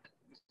compliant.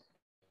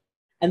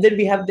 And then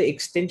we have the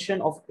extension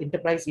of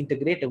enterprise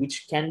integrator,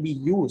 which can be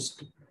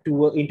used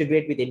to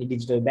integrate with any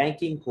digital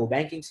banking, core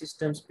banking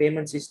systems,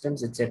 payment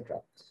systems, etc.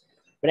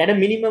 But at a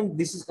minimum,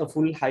 this is a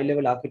full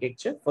high-level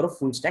architecture for a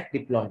full stack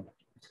deployment.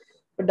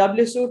 But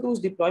WSO2's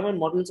deployment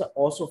models are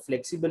also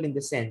flexible in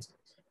the sense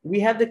we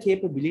have the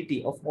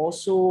capability of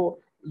also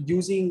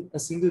using a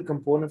single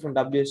component from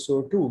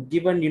WSO2,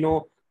 given,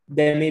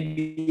 there may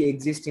be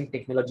existing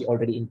technology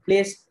already in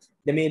place.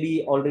 There may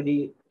be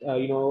already,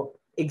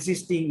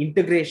 existing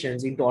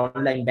integrations into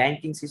online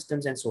banking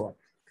systems and so on.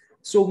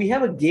 So we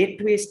have a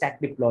gateway stack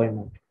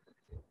deployment.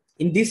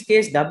 In this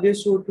case,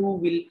 WSO2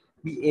 will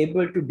be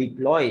able to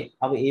deploy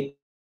our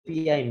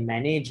API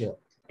manager,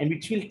 and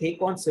which will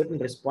take on certain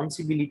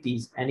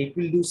responsibilities, and it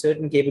will do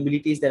certain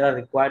capabilities that are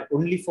required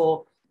only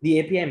for the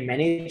API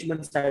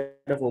management side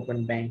of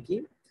open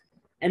banking.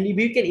 And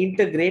we can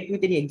integrate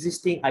with any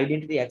existing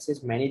identity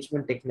access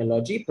management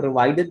technology,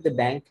 provided the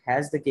bank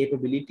has the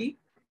capability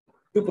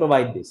to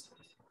provide this.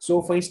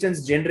 So for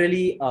instance,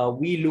 generally,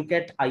 we look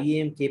at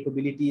IAM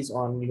capabilities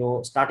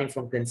on, starting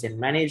from consent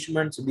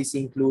management. So this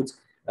includes,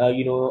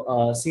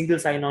 single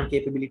sign-on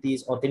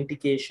capabilities,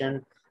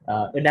 authentication,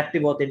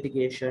 adaptive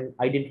authentication,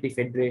 identity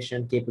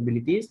federation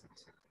capabilities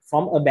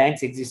from a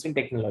bank's existing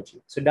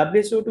technology. So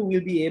WSO2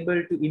 will be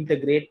able to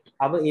integrate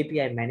our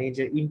API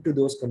manager into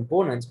those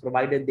components,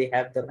 provided they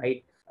have the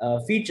right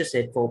feature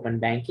set for open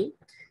banking.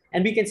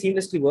 And we can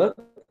seamlessly work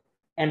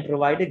and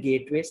provide a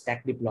gateway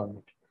stack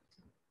deployment.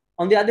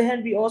 On the other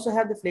hand, we also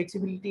have the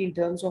flexibility in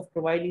terms of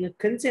providing a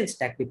consent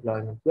stack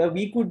deployment, where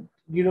we could,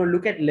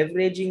 look at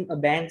leveraging a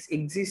bank's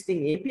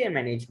existing API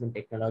management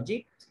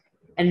technology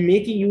and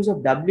making use of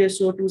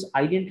WSO2's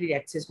identity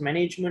access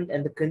management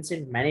and the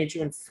consent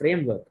management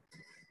framework.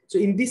 So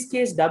in this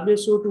case,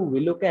 WSO2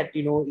 will look at,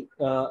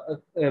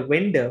 a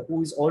vendor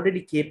who is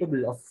already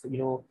capable of,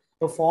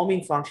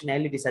 performing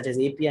functionality such as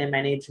API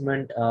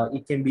management.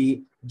 It can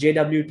be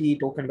JWT,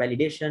 token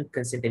validation,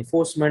 consent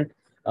enforcement,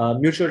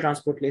 mutual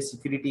transport-less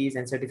securities,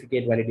 and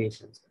certificate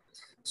validations.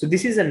 So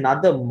this is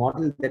another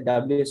model that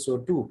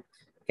WSO2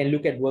 can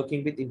look at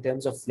working with in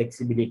terms of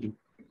flexibility.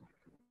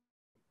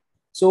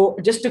 So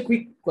just a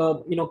quick,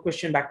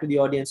 question back to the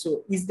audience.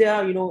 So is there,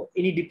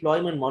 any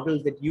deployment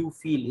models that you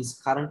feel is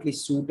currently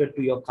suited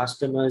to your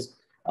customers,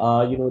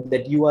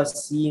 that you are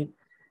seeing,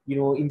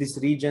 in this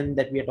region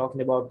that we are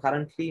talking about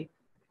currently?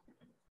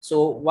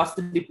 So what's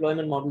the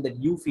deployment model that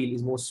you feel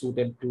is most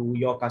suited to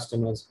your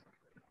customers?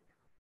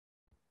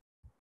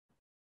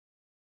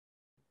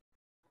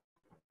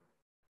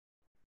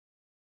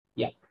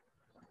 Yeah.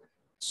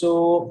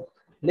 So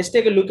let's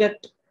take a look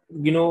at,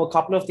 a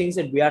couple of things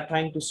that we are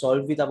trying to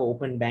solve with our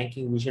open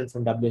banking vision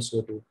from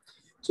WSO2.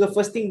 So the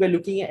first thing we're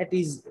looking at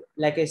is,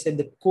 like I said,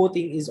 the core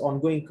thing is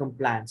ongoing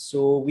compliance.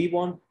 So we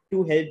want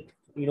to help,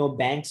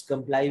 banks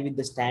comply with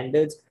the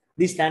standards.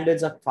 These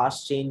standards are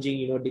fast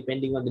changing,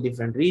 depending on the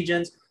different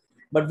regions.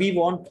 But we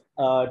want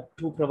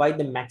to provide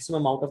the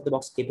maximum out of the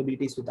box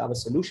capabilities with our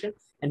solution.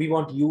 And we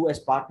want you as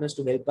partners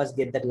to help us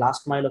get that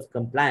last mile of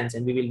compliance.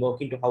 And we will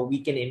work into how we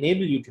can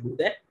enable you to do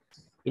that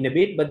in a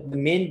bit, but the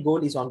main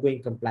goal is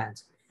ongoing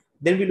compliance.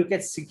 Then we look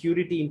at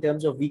security in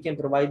terms of we can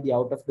provide the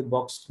out of the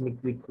box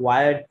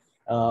required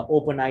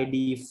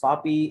OpenID,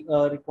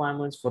 FAPI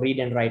requirements for read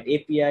and write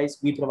APIs.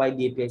 We provide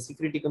the API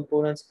security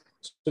components.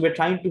 So we're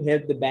trying to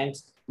help the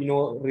banks,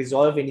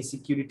 resolve any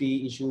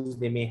security issues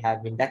they may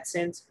have in that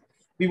sense.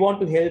 We want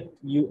to help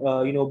you,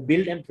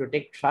 build and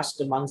protect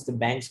trust amongst the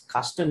bank's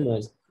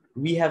customers.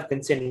 We have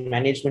consent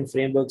management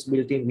frameworks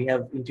built in. We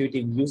have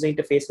intuitive user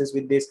interfaces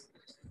with this.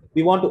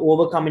 We want to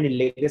overcome any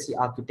legacy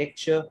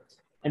architecture,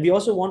 and we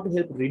also want to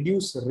help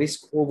reduce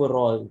risk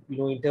overall,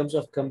 in terms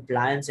of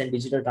compliance and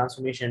digital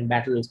transformation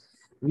battles.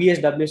 We as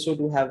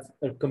WSO2 have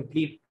a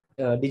complete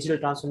digital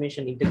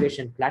transformation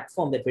integration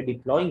platform that we're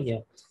deploying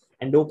here,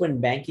 and open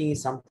banking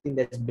is something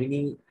that's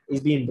being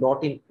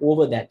brought in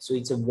over that. So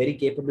it's a very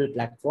capable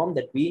platform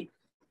that we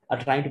are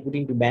trying to put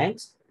into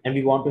banks, and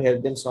we want to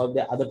help them solve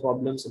their other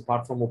problems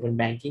apart from open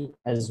banking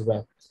as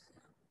well.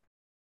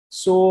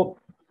 So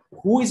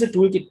who is a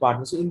toolkit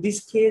partner? So in this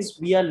case,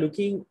 we are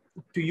looking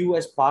to you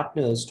as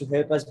partners to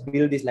help us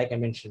build this, like I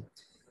mentioned.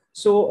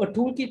 So a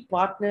toolkit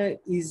partner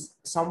is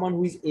someone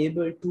who is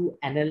able to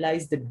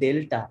analyze the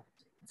delta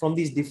from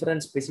these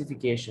different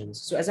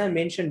specifications. So as I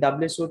mentioned,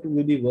 WSO2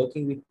 will be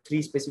working with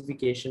 3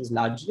 specifications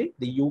largely: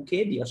 the UK,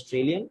 the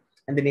Australian,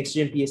 and the next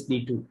gen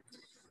PSD2.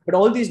 But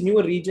all these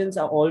newer regions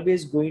are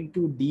always going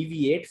to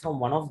deviate from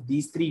one of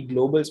these 3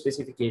 global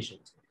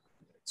specifications.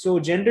 So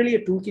generally,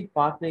 a toolkit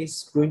partner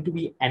is going to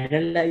be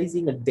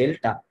analyzing a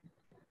delta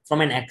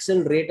from an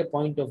accelerator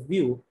point of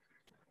view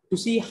to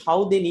see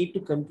how they need to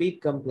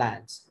complete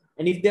compliance.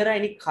 And if there are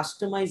any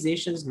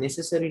customizations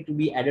necessary to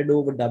be added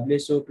over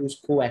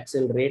WSO2's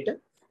co-accelerator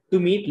to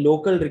meet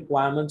local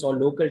requirements or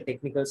local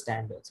technical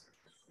standards.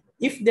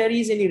 If there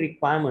is any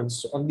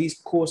requirements on these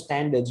core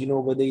standards,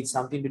 whether it's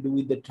something to do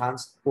with the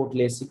transport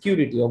layer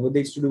security or whether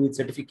it's to do with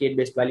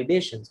certificate-based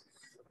validations,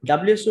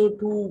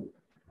 WSO2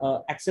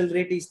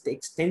 accelerator is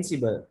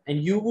extensible,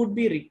 and you would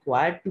be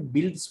required to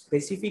build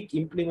specific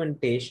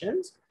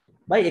implementations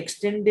by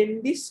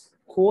extending this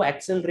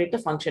co-accelerator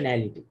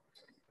functionality.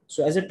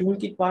 So as a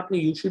toolkit partner,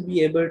 you should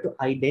be able to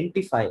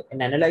identify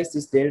and analyze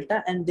this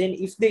delta, and then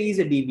if there is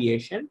a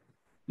deviation,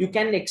 you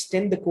can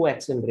extend the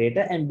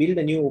co-accelerator and build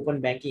a new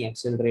open banking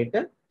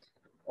accelerator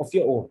of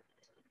your own.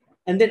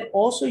 And then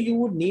also you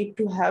would need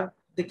to have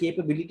the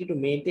capability to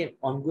maintain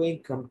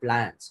ongoing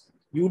compliance.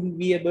 You would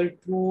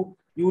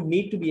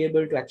need to be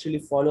able to actually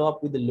follow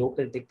up with the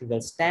local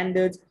technical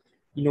standards,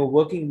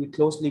 working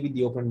closely with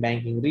the open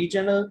banking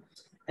regional,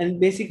 and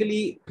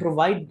basically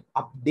provide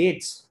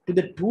updates to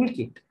the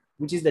toolkit,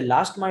 which is the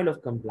last mile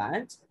of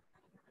compliance,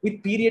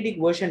 with periodic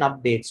version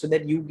updates so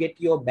that you get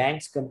your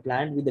banks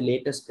compliant with the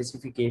latest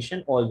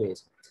specification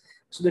always.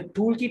 So the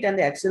toolkit and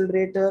the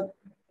accelerator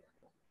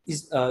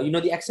is,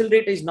 the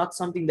accelerator is not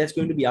something that's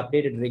going to be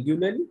updated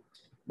regularly,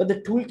 but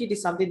the toolkit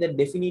is something that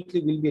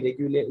definitely will be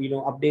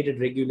updated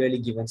regularly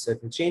given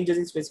certain changes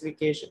in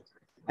specifications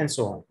and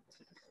so on.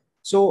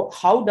 So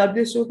how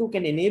WSO2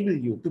 can enable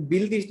you to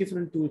build these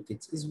different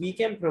toolkits is we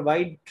can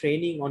provide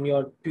training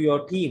to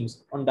your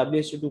teams on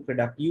WSO2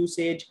 product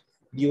usage,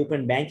 the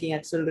open banking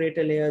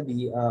accelerator layer,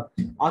 the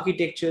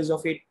architectures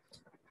of it,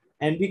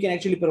 and we can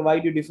actually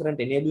provide you different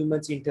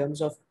enablements in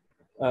terms of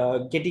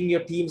getting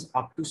your teams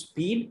up to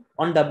speed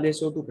on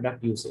WSO2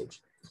 product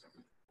usage.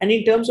 And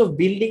in terms of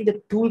building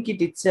the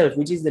toolkit itself,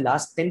 which is the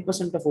last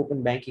 10% of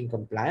open banking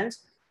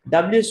compliance,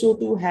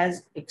 WSO2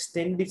 has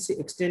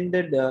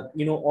extended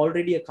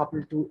already a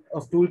couple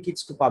of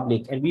toolkits to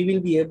public, and we will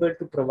be able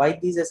to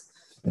provide these as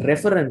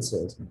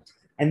references.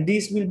 And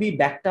these will be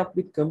backed up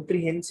with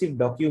comprehensive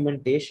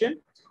documentation,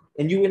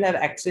 and you will have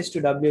access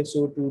to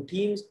WSO2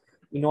 teams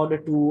in order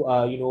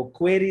to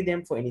query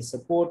them for any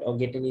support or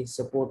get any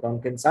support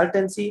on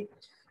consultancy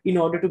in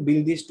order to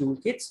build these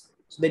toolkits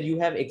so that you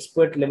have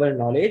expert level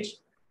knowledge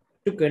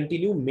to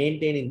continue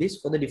maintaining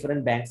this for the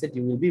different banks that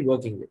you will be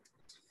working with.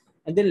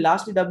 And then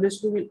lastly,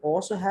 WSO2 will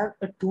also have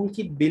a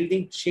toolkit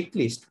building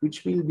checklist,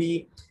 which will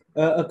be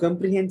a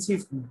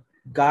comprehensive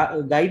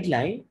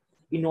guideline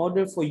in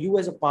order for you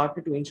as a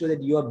partner to ensure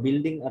that you are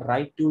building a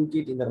right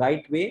toolkit in the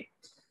right way,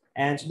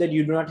 and so that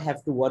you do not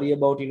have to worry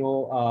about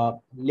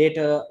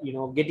later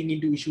getting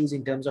into issues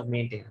in terms of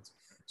maintenance.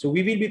 So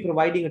we will be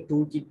providing a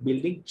toolkit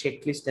building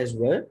checklist as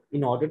well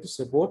in order to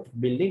support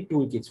building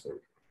toolkits for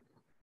you.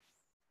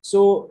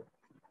 So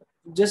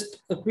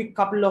just a quick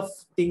couple of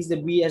things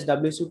that we as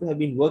WSO2 have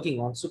been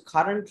working on. So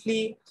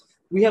currently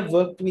we have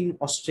worked in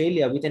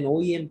Australia with an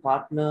OEM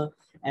partner,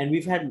 and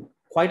we've had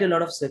quite a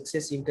lot of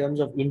success in terms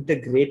of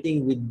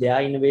integrating with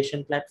their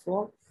innovation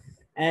platform.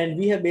 And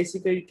we have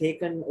basically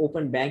taken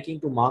open banking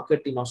to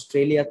market in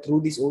Australia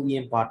through this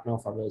OEM partner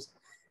of ours.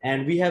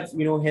 And we have,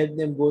 helped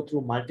them go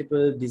through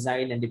multiple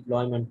design and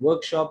deployment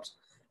workshops.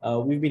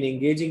 We've been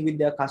engaging with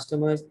their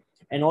customers,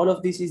 and all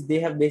of this is they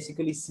have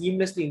basically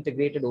seamlessly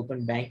integrated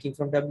open banking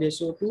from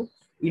WSO2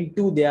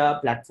 into their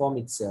platform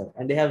itself.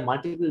 And they have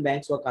multiple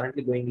banks who are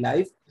currently going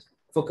live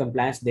for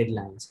compliance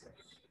deadlines.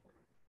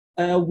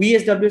 We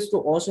as WSO2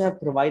 also have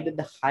provided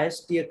the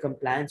highest tier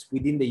compliance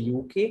within the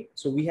UK.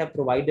 So we have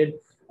provided,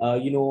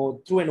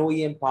 through an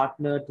OEM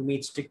partner to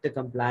meet stricter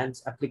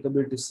compliance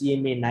applicable to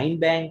CMA 9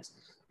 banks.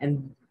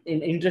 And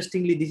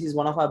interestingly, this is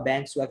one of our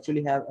banks who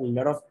actually have a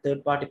lot of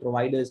third-party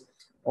providers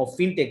of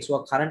fintechs who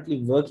are currently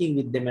working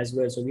with them as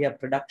well. So we have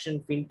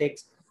production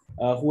fintechs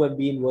who have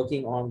been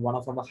working on one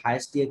of our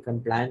highest tier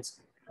compliance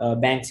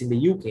banks in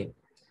the UK.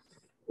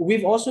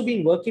 We've also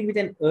been working with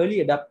an early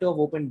adopter of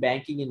open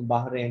banking in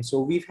Bahrain. So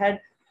we've had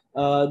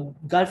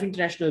Gulf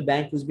International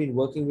Bank who's been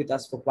working with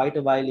us for quite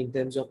a while in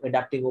terms of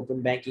adapting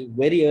open banking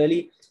very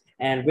early.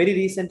 And very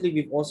recently,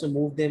 we've also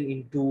moved them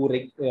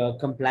into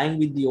complying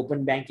with the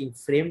open banking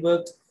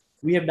framework.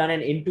 We have done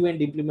an end-to-end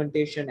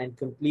implementation and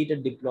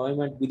completed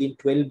deployment within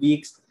 12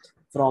 weeks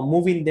from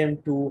moving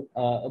them to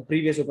a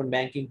previous open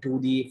banking to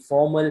the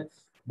formal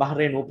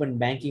Bahrain open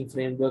banking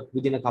framework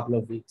within a couple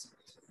of weeks.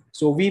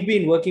 So we've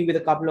been working with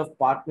a couple of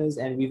partners,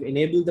 and we've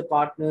enabled the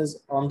partners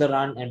on the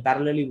run and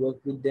parallelly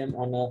worked with them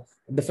on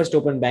the first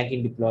open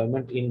banking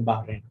deployment in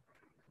Bahrain.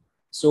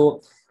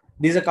 So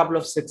these are a couple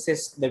of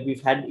success that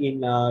we've had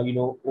in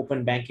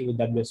open banking with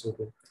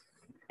WSO2.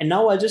 And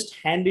now I'll just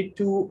hand it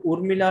to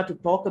Urmila to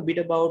talk a bit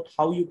about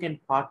how you can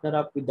partner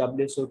up with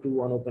WSO2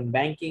 on open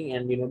banking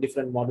and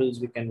different models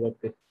we can work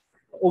with.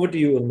 Over to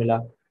you,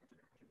 Urmila.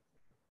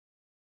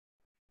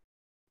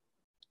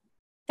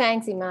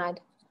 Thanks, Imad.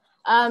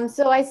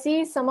 So I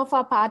see some of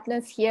our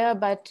partners here,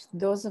 but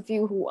those of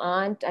you who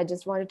aren't, I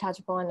just want to touch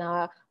upon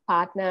our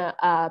partner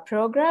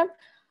program,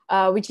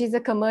 which is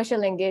a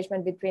commercial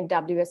engagement between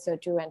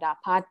WSO2 and our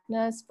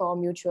partners for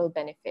mutual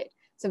benefit.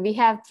 So we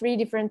have 3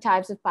 different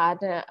types of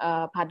partner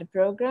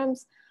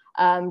programs: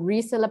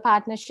 reseller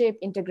partnership,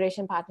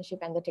 integration partnership,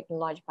 and the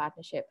technology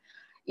partnership,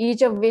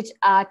 each of which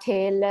are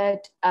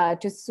tailored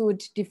to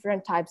suit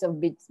different types of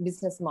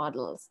business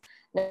models.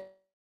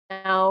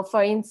 Now,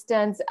 for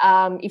instance,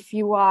 if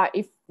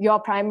your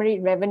primary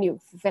revenue,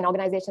 if an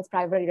organization's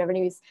primary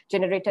revenue is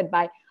generated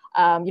by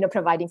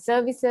providing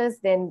services,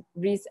 then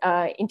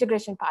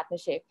integration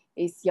partnership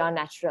is your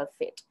natural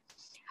fit.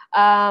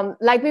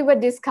 Like we were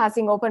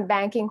discussing, open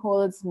banking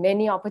holds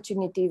many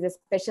opportunities,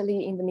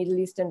 especially in the Middle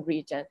Eastern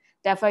region.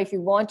 Therefore, if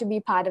you want to be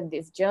part of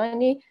this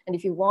journey, and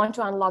if you want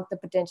to unlock the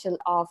potential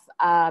of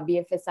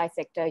BFSI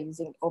sector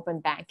using open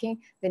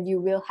banking, then you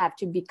will have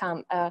to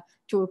become a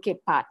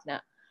toolkit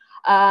partner.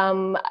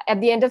 At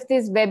the end of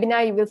this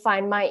webinar, you will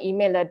find my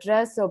email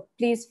address. So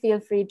please feel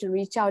free to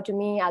reach out to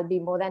me. I'll be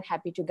more than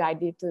happy to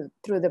guide you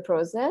through the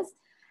process.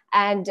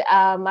 And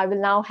I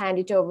will now hand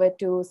it over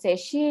to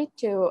Seshi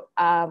to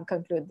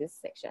conclude this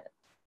section.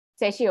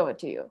 Seshi, over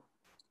to you.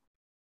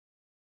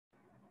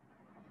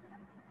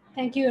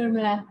 Thank you,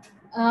 Urmila.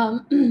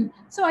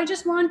 So I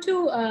just want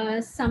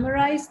to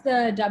summarize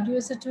the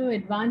WSO2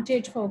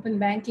 advantage for open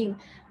banking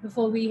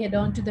before we head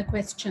on to the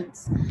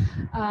questions.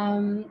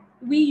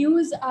 We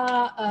use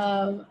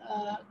our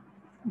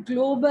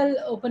global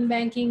open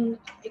banking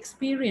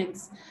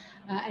experience,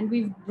 and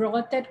we've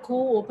brought that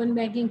core open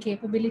banking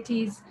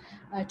capabilities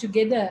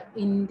together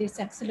in this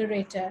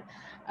accelerator,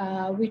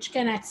 which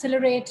can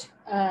accelerate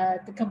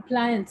the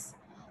compliance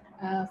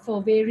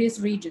for various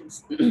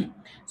regions.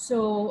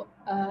 So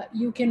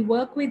you can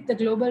work with the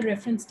global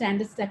reference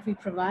standards that we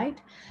provide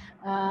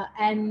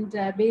and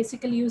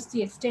basically use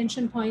the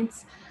extension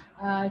points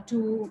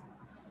to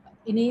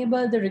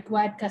enable the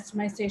required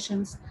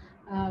customizations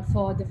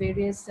for the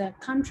various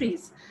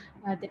countries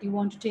that you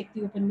want to take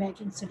the open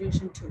banking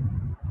solution to.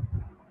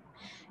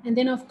 And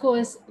then, of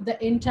course,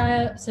 the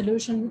entire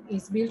solution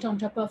is built on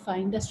top of our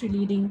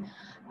industry-leading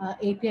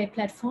API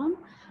platform,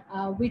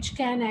 which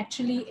can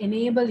actually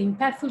enable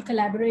impactful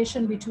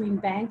collaboration between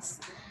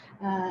banks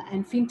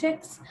and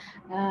fintechs,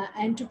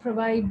 and to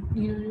provide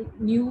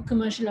new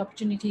commercial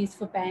opportunities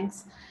for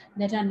banks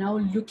that are now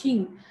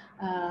looking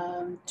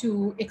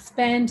to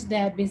expand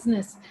their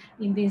business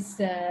in this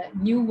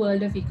new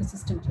world of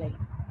ecosystem play.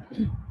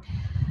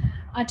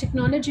 Our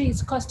technology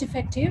is cost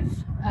effective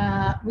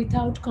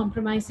without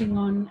compromising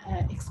on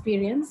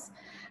experience.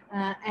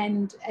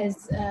 And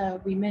as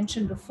we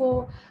mentioned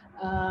before,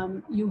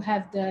 you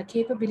have the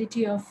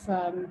capability of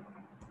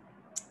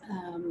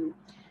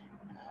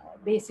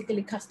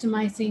basically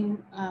customizing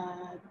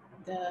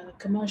the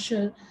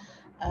commercial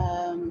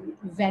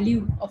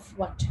value of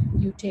what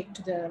you take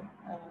to the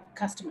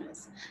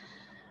customers.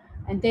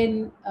 And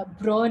then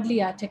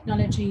broadly, our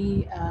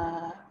technology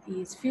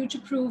is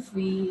future-proof.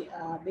 We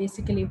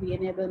basically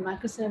enable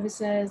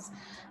microservices.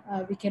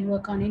 We can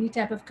work on any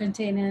type of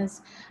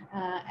containers,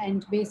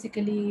 and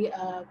basically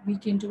we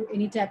can do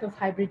any type of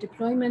hybrid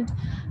deployment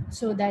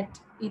so that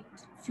it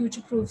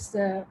future-proofs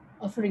the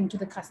offering to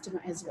the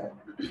customer as well.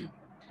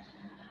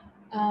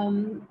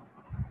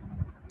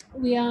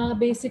 We are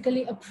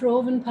basically a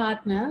proven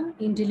partner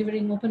in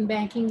delivering open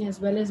banking as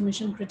well as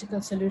mission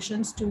critical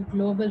solutions to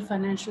global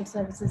financial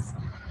services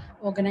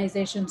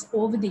organizations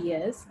over the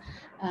years,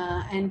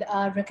 and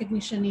our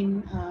recognition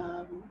in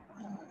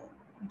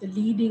the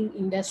leading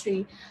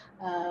industry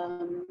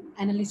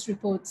analyst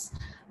reports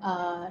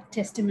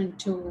testament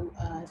to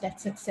that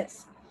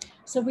success.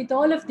 So with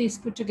all of this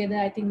put together,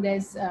 I think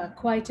there's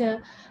quite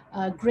a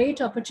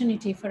great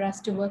opportunity for us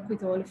to work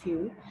with all of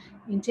you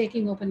in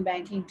taking open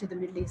banking to the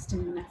Middle East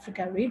and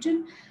Africa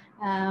region.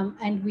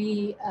 And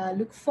we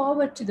look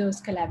forward to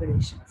those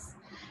collaborations.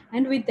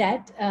 And with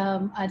that,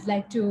 I'd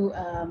like to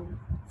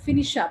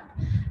finish up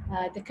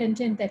the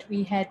content that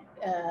we had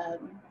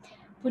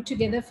put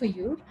together for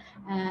you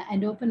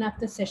and open up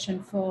the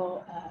session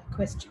for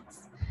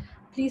questions.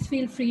 Please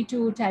feel free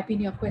to type in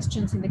your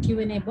questions in the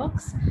Q&A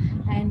box,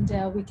 and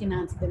we can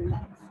answer them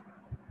live.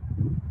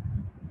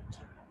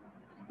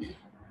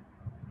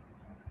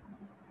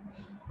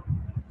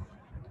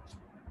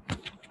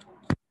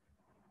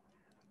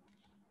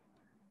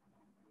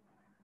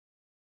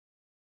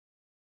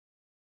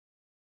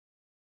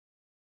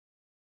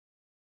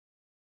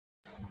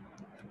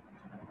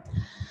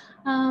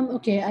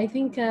 Okay, I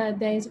think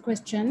there is a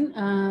question.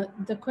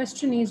 The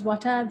question is,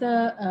 what are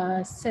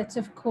the sets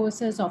of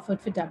courses offered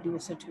for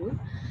WSO2?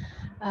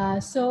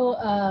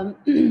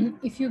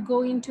 If you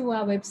go into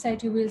our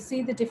website, you will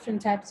see the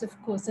different types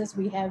of courses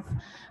we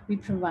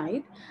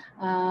provide.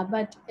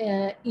 But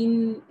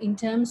in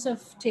terms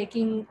of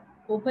taking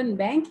open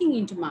banking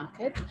into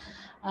market,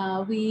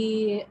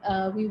 we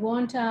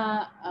want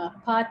our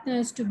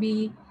partners to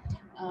be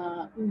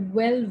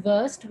well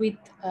versed with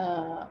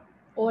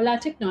all our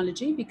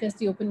technology, because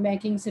the open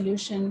banking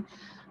solution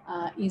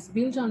is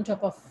built on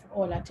top of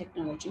all our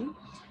technology.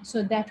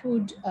 So that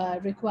would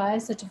require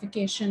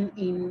certification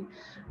in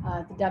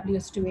the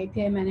WSO2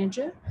 API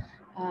Manager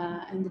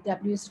and the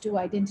WSO2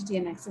 Identity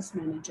and Access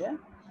Manager.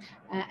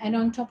 And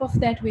on top of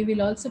that, we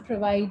will also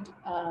provide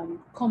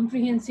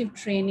comprehensive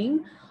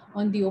training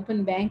on the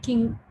open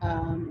banking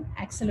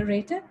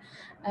accelerator,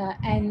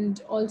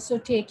 and also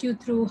take you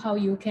through how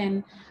you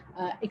can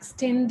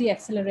extend the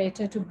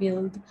accelerator to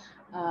build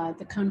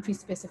the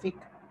country-specific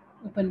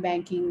open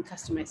banking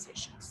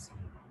customizations.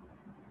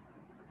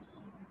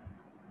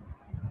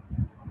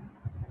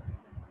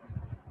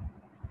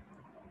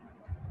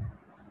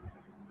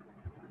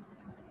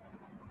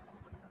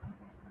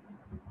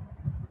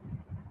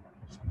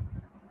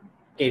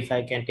 Okay, if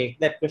I can take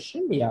that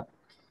question, yeah.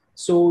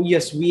 So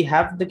yes, we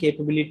have the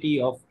capability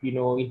of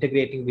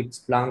integrating with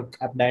Splunk,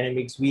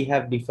 AppDynamics. We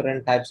have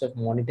different types of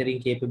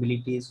monitoring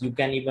capabilities. You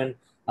can even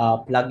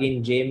plug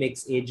in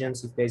JMX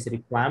agents if there's a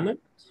requirement.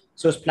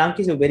 So Splunk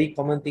is a very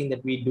common thing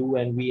that we do,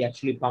 and we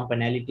actually pump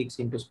analytics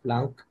into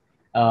Splunk.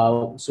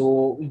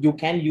 So you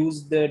can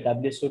use the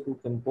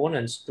WSO2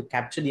 components to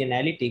capture the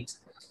analytics,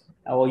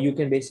 or you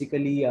can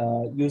basically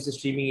use the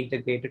streaming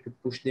integrator to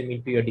push them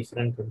into your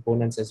different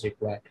components as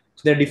required.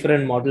 So there are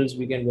different models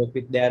we can work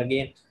with there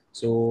again.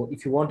 So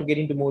if you want to get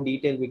into more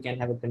detail, we can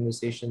have a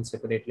conversation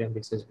separately on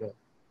this as well.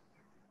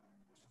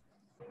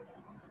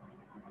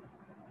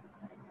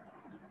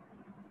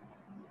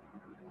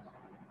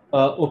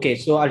 Okay,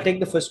 so I'll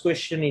take the first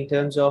question in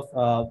terms of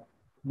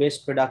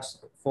best products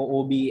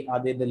for OB.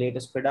 Are they the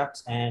latest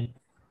products? And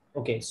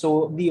okay,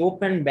 so the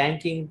open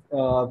banking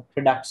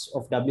products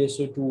of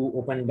WSO2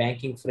 Open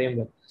Banking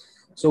framework.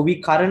 So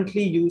we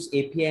currently use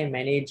API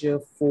Manager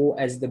 4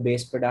 as the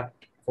base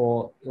product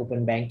for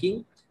open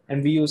banking,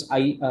 and we use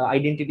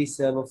Identity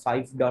Server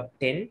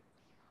 5.10.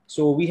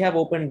 So we have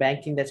open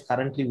banking that's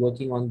currently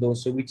working on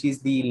those, so which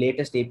is the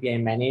latest API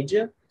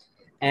Manager,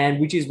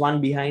 and which is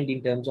one behind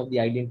in terms of the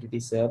identity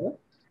server.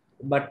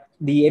 But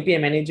the API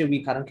Manager,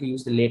 we currently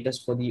use the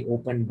latest for the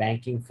open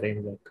banking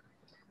framework.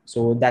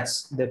 So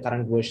that's the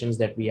current versions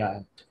that we are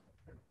at.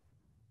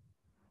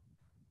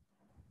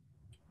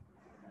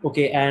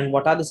 Okay, and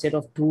what are the set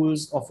of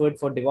tools offered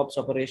for DevOps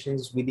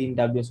operations within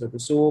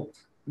WSO2? So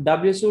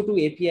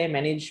WSO2 API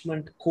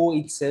Management Core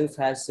itself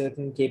has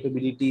certain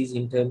capabilities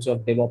in terms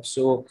of DevOps.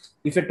 So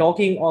if you're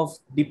talking of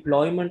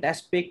deployment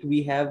aspect,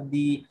 we have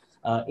the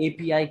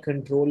API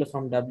controller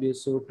from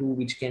WSO2,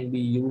 which can be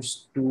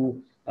used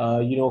to,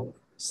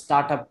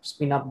 start up,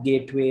 spin up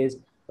gateways,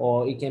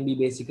 or it can be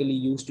basically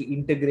used to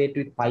integrate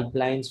with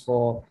pipelines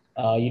for,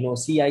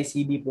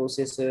 CI/CD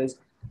processes.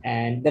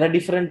 And there are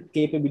different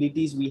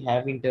capabilities we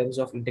have in terms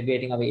of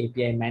integrating our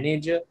API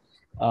manager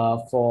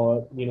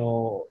for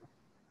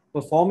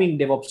performing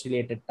DevOps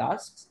related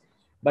tasks.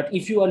 But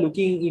if you are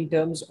looking in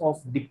terms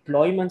of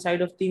deployment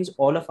side of things,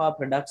 all of our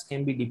products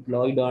can be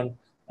deployed on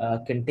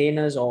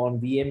containers or on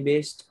VM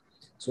based.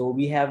 So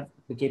we have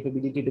the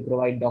capability to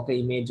provide Docker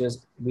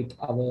images with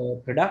our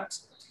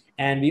products.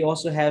 And we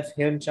also have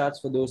Helm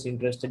charts for those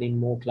interested in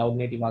more cloud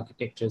native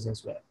architectures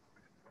as well.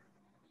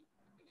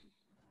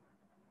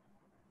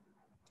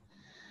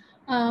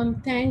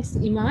 Thanks,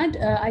 Imad.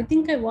 I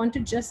think I want to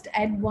just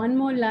add one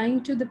more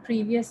line to the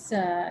previous,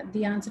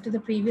 the answer to the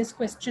previous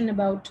question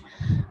about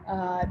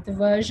the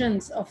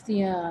versions of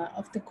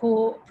the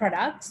core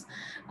products.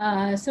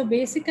 So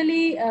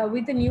basically,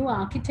 with the new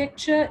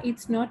architecture,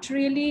 it's not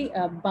really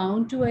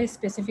bound to a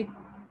specific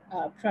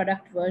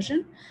product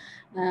version.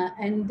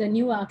 And the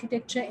new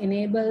architecture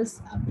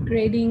enables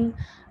upgrading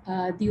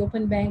the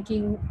open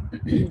banking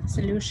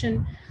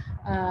solution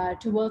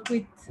to work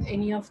with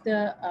any of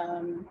the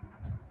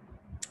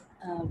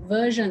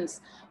versions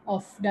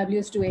of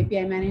WSO2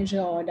 API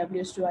Manager or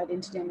WSO2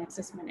 Identity and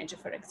Access Manager,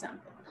 for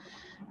example.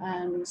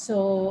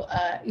 So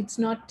it's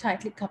not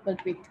tightly coupled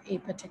with a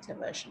particular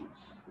version.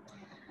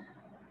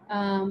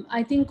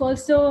 I think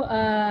also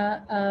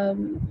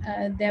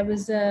there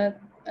was a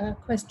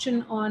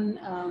question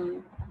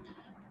on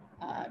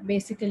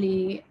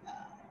basically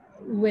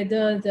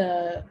whether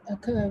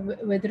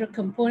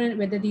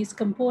these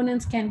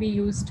components can be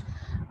used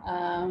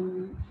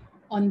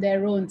on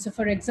their own. So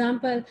for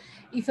example,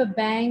 if a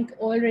bank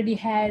already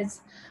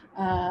has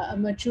a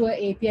mature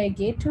API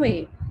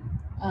gateway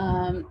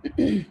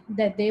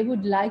that they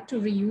would like to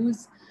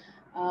reuse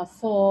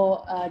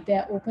for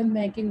their open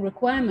banking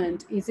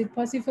requirement, is it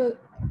possible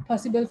for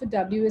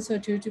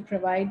WSO2 to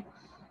provide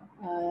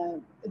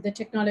the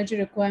technology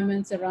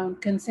requirements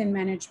around consent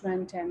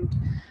management and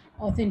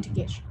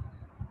authentication?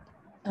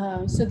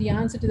 So the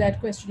answer to that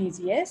question is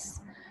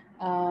yes.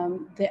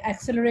 The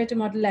accelerator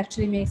model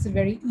actually makes it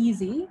very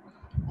easy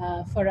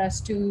for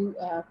us to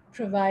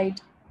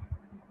provide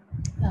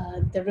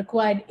the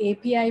required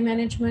API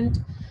management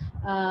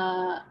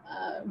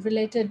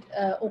related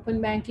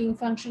open banking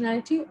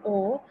functionality,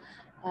 or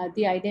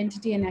the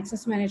identity and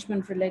access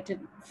management related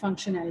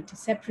functionality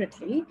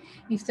separately,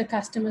 if the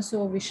customer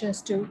so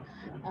wishes to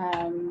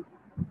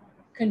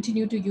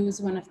continue to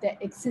use one of their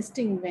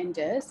existing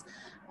vendors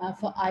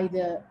for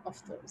either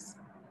of those.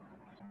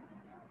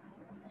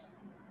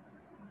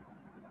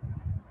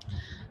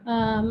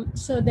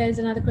 So there's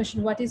another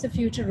question. What is the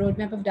future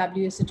roadmap of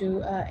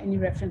WSO2? Any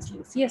reference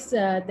links? Yes,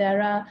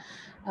 there are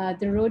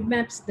the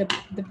roadmaps,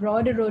 the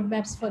broader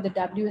roadmaps for the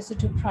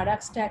WSO2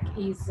 product stack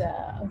is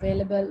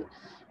available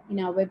in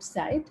our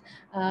website,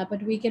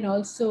 but we can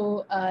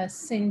also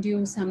send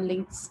you some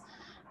links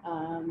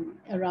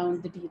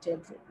around the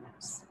detailed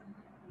roadmaps.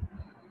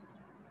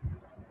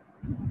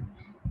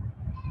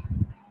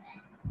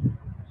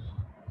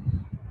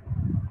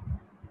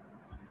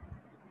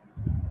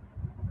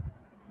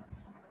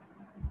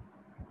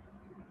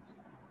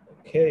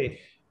 Okay,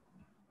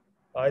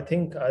 I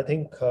think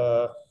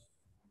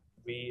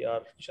we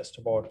are just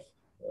about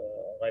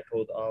right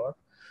over the hour.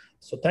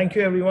 So thank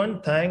you,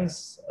 everyone.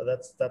 Thanks.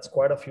 That's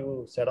quite a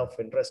few set of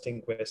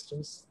interesting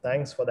questions.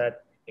 Thanks for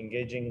that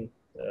engaging,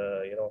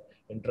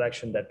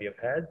 interaction that we have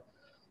had.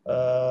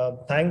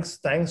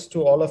 Thanks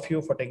to all of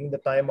you for taking the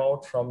time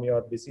out from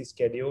your busy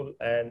schedule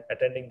and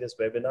attending this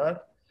webinar.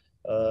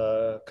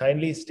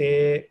 Kindly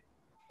stay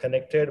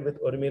connected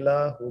with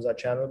Urmila, who's our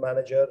channel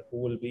manager, who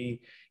will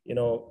be,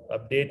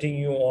 updating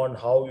you on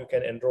how you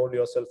can enroll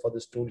yourself for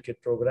this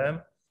toolkit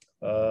program.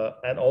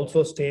 And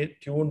also stay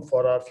tuned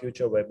for our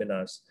future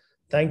webinars.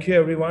 Thank you,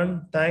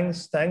 everyone.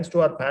 Thanks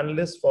to our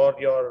panelists for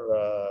your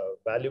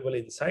valuable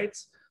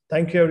insights.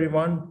 Thank you,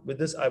 everyone. With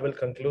this, I will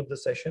conclude the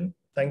session.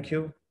 Thank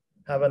you.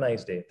 Have a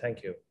nice day.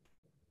 Thank you.